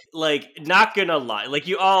also, like, not gonna lie, like,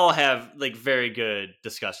 you all have, like, very good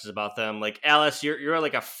discussions about them. Like, Alice, you're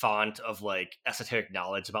like a font of, like, esoteric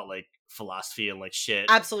knowledge about, like, philosophy and, like, shit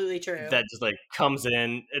Absolutely true. that just, like, comes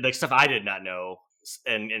in, and, like, stuff I did not know.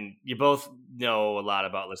 And you both know a lot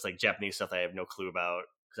about this, like, Japanese stuff that I have no clue about.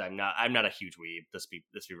 Because I'm not a huge weeb. Let's be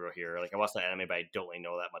real here. Like, I watch the anime, but I don't really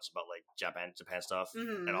know that much about, like, Japan stuff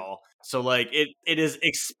at all. So, like, it is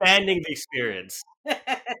expanding the experience,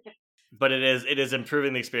 but it is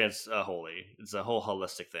improving the experience wholly. It's a whole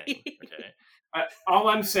holistic thing. Okay. All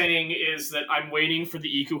I'm saying is that I'm waiting for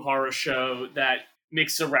the Ikuhara show that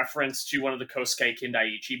makes a reference to one of the Kosuke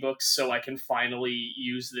Kindaiichi books, so I can finally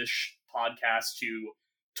use this podcast to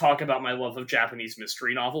talk about my love of Japanese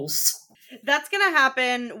mystery novels. That's gonna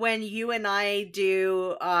happen when you and I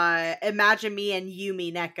do Imagine Me and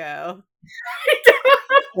Yumi Neko.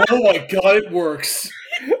 Oh my god, it works.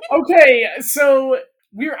 Okay, so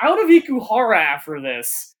we're out of Ikuhara after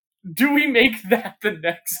this. Do we make that the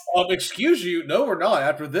next? Excuse you, no we're not.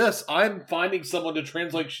 After this, I'm finding someone to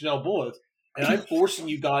translate Chanel Bullet, and I'm forcing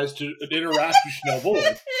you guys to interact with Chanel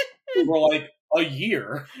Bullet for like a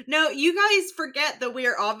year. No, you guys forget that we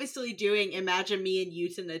are obviously doing Imagine Me and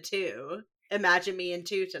Utena too. Imagine Me and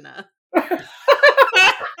Tutena.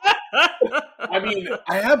 I mean,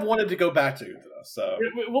 I have wanted to go back to Utena, so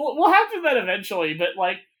We'll have to that eventually, but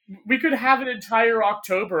like we could have an entire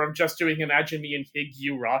October of just doing Imagine Me and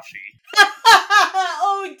Higyu Rashi.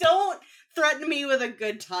 Oh, don't threaten me with a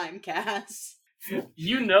good time, Cass.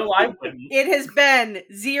 You know I wouldn't. It has been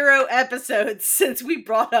 0 episodes since we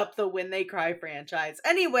brought up the When They Cry franchise.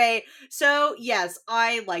 Anyway, so yes,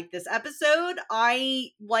 I like this episode.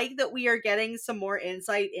 I like that we are getting some more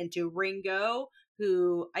insight into Ringo,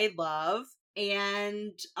 who I love,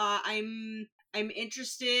 and I'm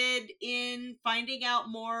interested in finding out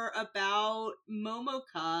more about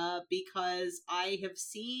Momoka because I have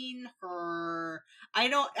seen her. I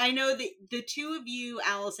know that the two of you,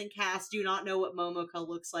 Alice and Cass, do not know what Momoka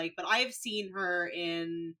looks like, but I've seen her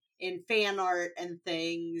in fan art and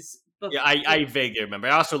things. Yeah, I vaguely remember.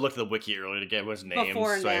 I also looked at the wiki earlier to get his name,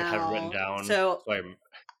 Before so I have it now. written down. So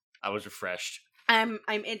I was refreshed. I'm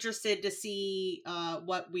interested to see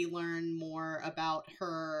what we learn more about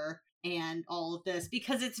her and all of this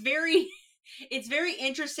because it's very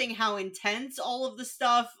interesting how intense all of the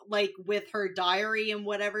stuff like with her diary and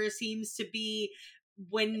whatever seems to be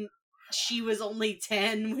when she was only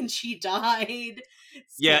 10 when she died.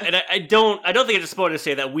 Yeah, and I don't think it's important to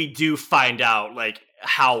say that we do find out like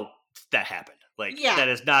how that happened. Like that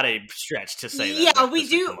is not a stretch to say that. Yeah,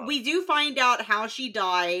 we do find out how she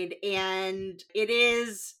died, and it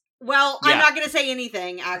is I'm not gonna say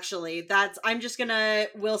anything actually.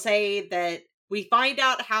 We'll say that we find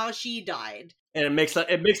out how she died. And it makes a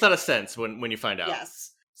lot of sense when you find out.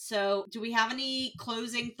 Yes. So, do we have any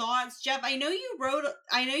closing thoughts, Jeff? I know you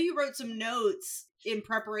wrote some notes in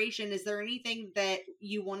preparation. Is there anything that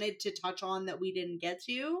you wanted to touch on that we didn't get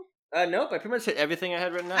to? Nope, I pretty much hit everything I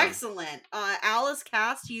had written down. Excellent. Alice,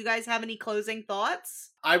 Cass, do you guys have any closing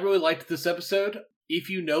thoughts? I really liked this episode. If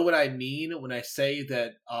you know what I mean when I say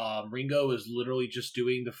that Ringo is literally just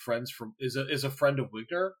doing the friends from is a friend of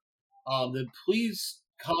Wigner, then please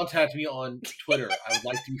contact me on Twitter. I would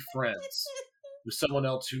like to be friends with someone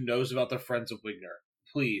else who knows about the Friends of Wigner.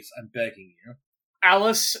 Please, I'm begging you.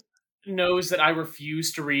 Alice knows that I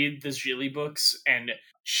refuse to read the Ghibli books, and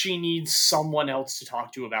she needs someone else to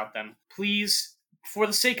talk to about them. Please, for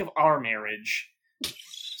the sake of our marriage,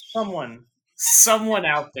 someone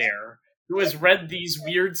out there who has read these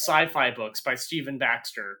weird sci-fi books by Stephen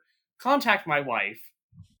Baxter, contact my wife.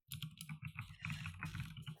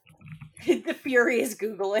 The Fury is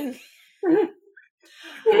Googling.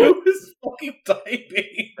 Who is fucking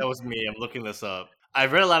typing? That was me. I'm looking this up.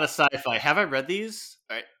 I've read a lot of sci-fi. Have I read these?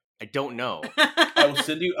 I don't know. I will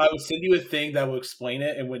send you a thing that will explain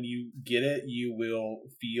it, and when you get it, you will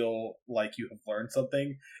feel like you have learned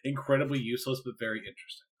something incredibly useless but very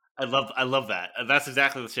interesting. I love that. That's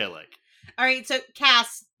exactly the shit I like. All right, so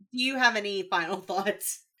Cass, do you have any final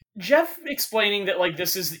thoughts? Jeff explaining that, like,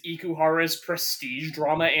 this is Ikuhara's prestige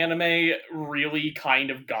drama anime really kind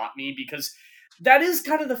of got me, because that is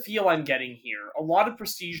kind of the feel I'm getting here. A lot of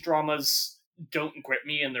prestige dramas don't grip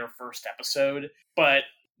me in their first episode, but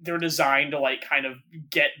they're designed to, like, kind of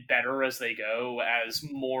get better as they go, as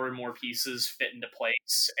more and more pieces fit into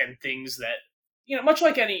place, and things that, you know, much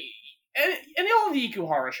like any and all of the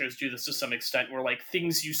Ikuhara shows do this to some extent, where, like,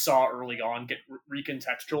 things you saw early on get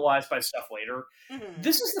recontextualized by stuff later. Mhm.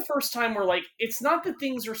 This is the first time where, like, it's not that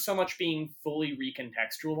things are so much being fully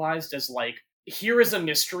recontextualized as, like, here is a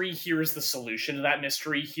mystery, here is the solution to that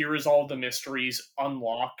mystery, here is all the mysteries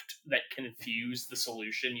unlocked that confuse the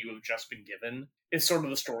solution you have just been given. It's sort of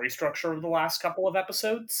the story structure of the last couple of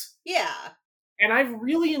episodes. Yeah. And I've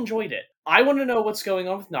really enjoyed it. I want to know what's going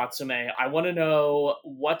on with Natsume. I want to know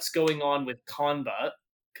what's going on with Kanba,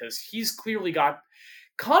 because he's clearly got...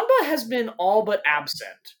 Kanba has been all but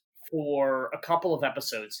absent for a couple of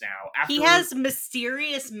episodes now. He has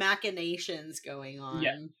mysterious machinations going on.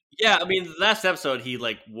 Yeah. Yeah, I mean, the last episode, he,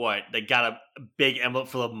 like, they got a big envelope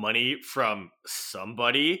full of money from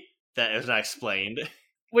somebody that is not explained.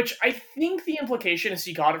 Which I think the implication is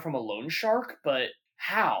he got it from a loan shark, but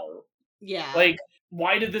how? Yeah. Like,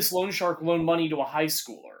 why did this loan shark loan money to a high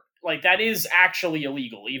schooler? Like, that is actually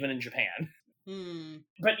illegal, even in Japan. Hmm.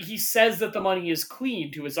 But he says that the money is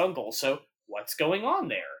clean to his uncle, so what's going on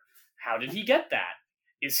there? How did he get that?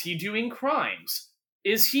 Is he doing crimes?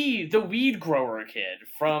 Is he the weed grower kid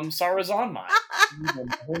from Sarazanmai? You will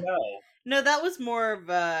never know. No, that was more of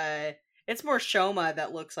a... It's more Shoma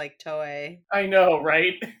that looks like Toei. I know,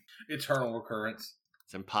 right? Eternal recurrence.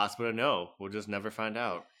 It's impossible to know. We'll just never find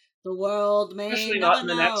out. The world may Especially not never in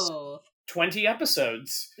the next know. 20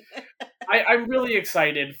 episodes. I'm really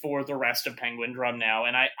excited for the rest of Penguin Drum now,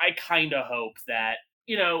 and I kind of hope that,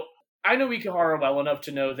 you know, I know Ikuhara well enough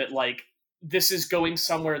to know that, like, this is going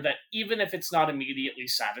somewhere that, even if it's not immediately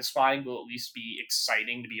satisfying, will at least be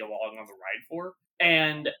exciting to be along on the ride for.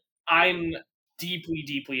 And I'm deeply,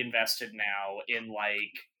 deeply invested now in,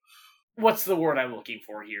 like, what's the word I'm looking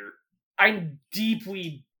for here? I'm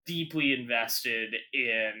deeply, deeply invested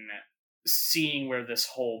in seeing where this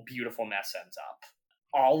whole beautiful mess ends up.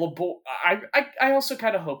 All aboard. I also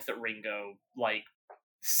kind of hope that Ringo, like,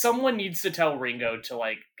 someone needs to tell Ringo to,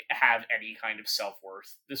 like, have any kind of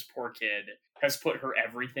self-worth. This poor kid has put her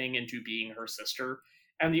everything into being her sister,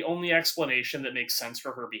 and the only explanation that makes sense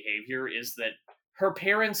for her behavior is that her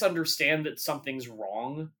parents understand that something's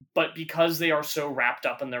wrong, but because they are so wrapped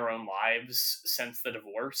up in their own lives since the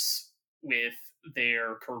divorce, with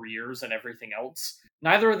their careers and everything else,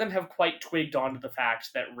 neither of them have quite twigged onto the fact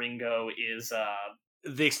that Ringo is,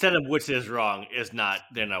 The extent of which is wrong is not,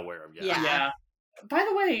 they're not aware of yet. Yeah. yeah. By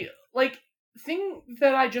the way, like, thing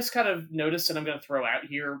that I just kind of noticed and I'm going to throw out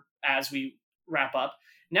here as we wrap up,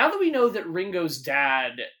 now that we know that Ringo's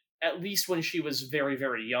dad, at least when she was very,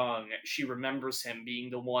 very young, she remembers him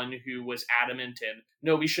being the one who was adamant in,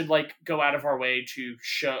 no, we should, like, go out of our way to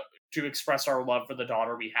express our love for the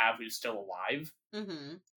daughter we have who's still alive.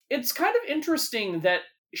 Mm-hmm. It's kind of interesting that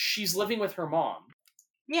she's living with her mom.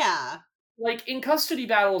 Yeah. Like, in custody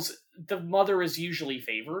battles, the mother is usually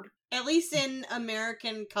favored. At least in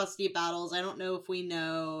American custody battles, I don't know if we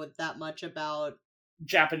know that much about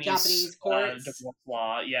Japanese courts. Divorce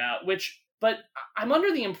law, yeah. But I'm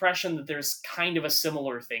under the impression that there's kind of a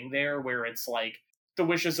similar thing there, where it's like the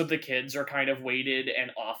wishes of the kids are kind of weighted,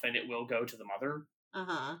 and often it will go to the mother.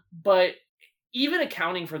 Uh-huh. But even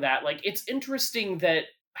accounting for that, like, it's interesting that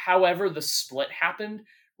however the split happened,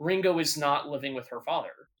 Ringo is not living with her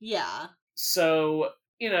father. Yeah. So,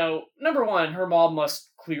 you know, number one, her mom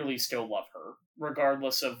must clearly still love her,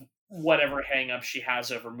 regardless of whatever hang-up she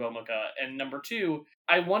has over Momoka. And number two,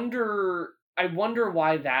 I wonder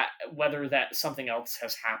whether that something else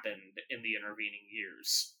has happened in the intervening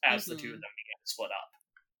years as the two of them began to split up.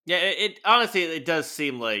 Yeah, it honestly, it does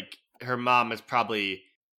seem like her mom is probably,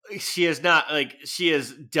 she has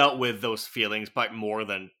dealt with those feelings but more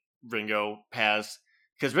than Ringo has.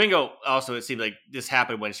 Because Ringo also, it seemed like this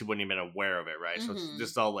happened when she wouldn't even been aware of it, right? So it's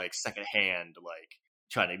just all like secondhand, like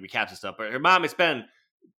trying to recapture stuff. But her mom, it's been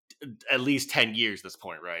at least 10 years at this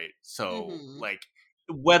point, right? So like,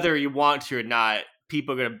 whether you want to or not,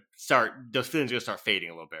 people are gonna start, those feelings are gonna start fading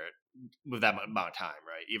a little bit with that amount of time,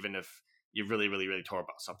 right? Even if you're really, really, really torn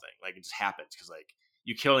about something, like, it just happens because, like,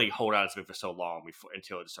 you can only hold on to something for so long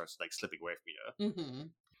until it starts, like, slipping away from you.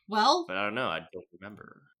 Well, but I don't know. I don't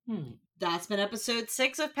remember. That's been episode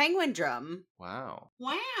 6 of Penguin Drum. Wow.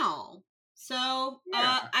 So,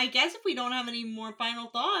 I guess if we don't have any more final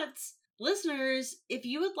thoughts, Listeners, if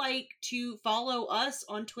you would like to follow us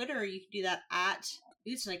on Twitter, you can do that at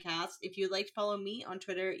UtanaCast. If you would like to follow me on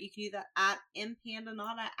Twitter, you can do that at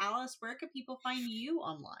MPandanata. Alice, where can people find you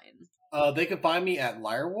online? They can find me at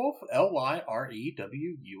Lyrewolf,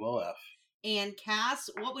 LYREWULF. And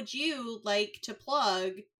Cass, what would you like to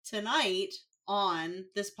plug tonight on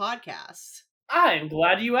this podcast? I'm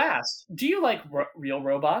glad you asked. Do you like real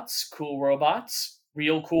robots, cool robots,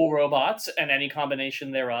 real cool robots, and any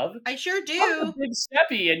combination thereof? I sure Come to do. Big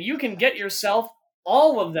Steppy, and you can get yourself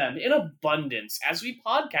all of them in abundance as we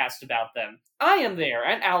podcast about them. I am there,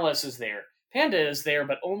 and Alice is there. Panda is there,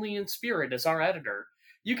 but only in spirit as our editor.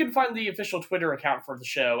 You can find the official Twitter account for the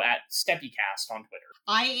show at SteppyCast on Twitter.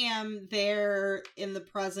 I am there in the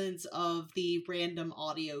presence of the random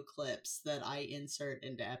audio clips that I insert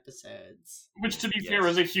into episodes. Which, to be Yes. fair,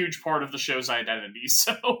 is a huge part of the show's identity,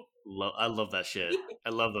 so... I love that shit.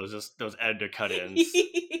 I love those editor cut-ins.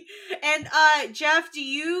 And Jeff,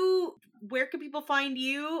 where can people find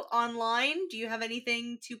you online? Do you have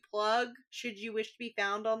anything to plug should you wish to be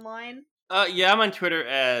found online? Yeah, I'm on Twitter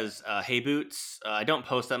as Hey Boots. I don't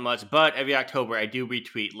post that much, but every October I do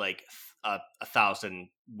retweet like 1,000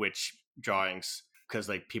 witch drawings because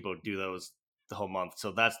like people do those the whole month.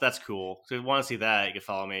 So that's cool. So if you want to see that, you can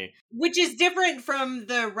follow me. Which is different from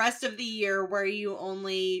the rest of the year where you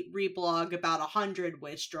only reblog about 100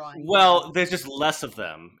 witch drawings. Well, there's just less of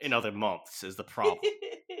them in other months is the problem,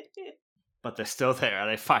 but they're still there, and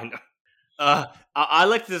I find them. I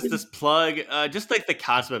like this plug. Just like the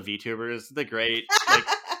concept of VTubers, they're great. Like,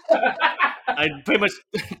 I pretty much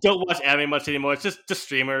don't watch anime much anymore. It's just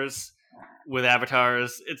streamers with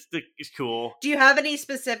avatars. It's cool. Do you have any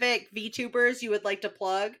specific VTubers you would like to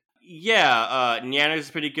plug? Yeah, Nyanas is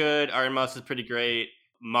pretty good. Iron Mouse is pretty great.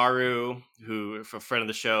 Maru, who a friend of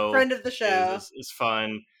the show, is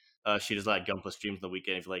fun. She does a lot of Gunpla streams on the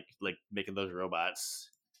weekend. If you like making those robots,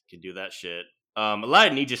 you can do that shit. A lot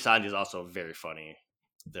of Ninja Sanji is also very funny.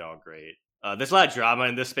 They're all great. There's a lot of drama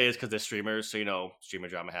in this space because they're streamers, so streamer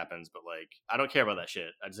drama happens. But like, I don't care about that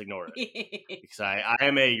shit. I just ignore it because I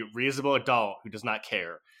am a reasonable adult who does not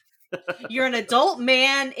care. You're an adult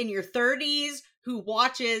man in your 30s who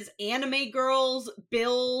watches anime girls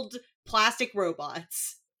build plastic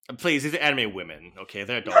robots. Please, these are anime women. Okay,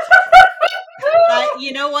 they're adults.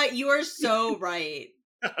 You know what? You are so right.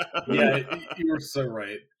 Yeah, you were so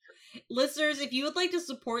right. Listeners, if you would like to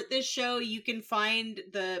support this show, you can find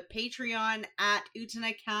the Patreon at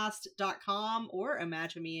utanacast.com or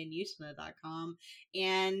imaginemeandutana.com.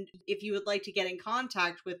 And if you would like to get in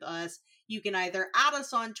contact with us, you can either add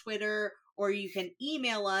us on Twitter or you can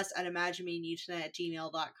email us at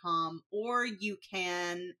imaginemeandutana@gmail.com, or you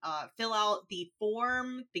can fill out the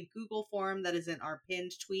Google form that is in our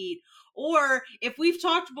pinned tweet. Or if we've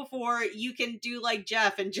talked before, you can do like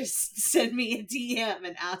Jeff and just send me a DM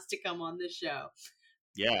and ask to come on this show.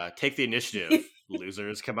 Yeah, take the initiative,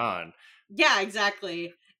 losers. Come on. Yeah,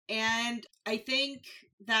 exactly. And I think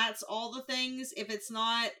that's all the things. If it's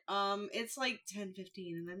not, it's like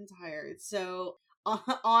 10:15 and I'm tired. So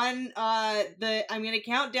I'm gonna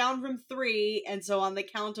count down from 3, and so on the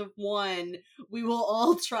count of 1, we will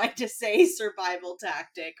all try to say survival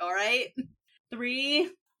tactic. All right,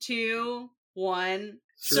 3, 2, 1.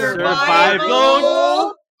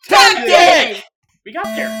 Survival tactic. We got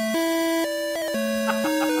there.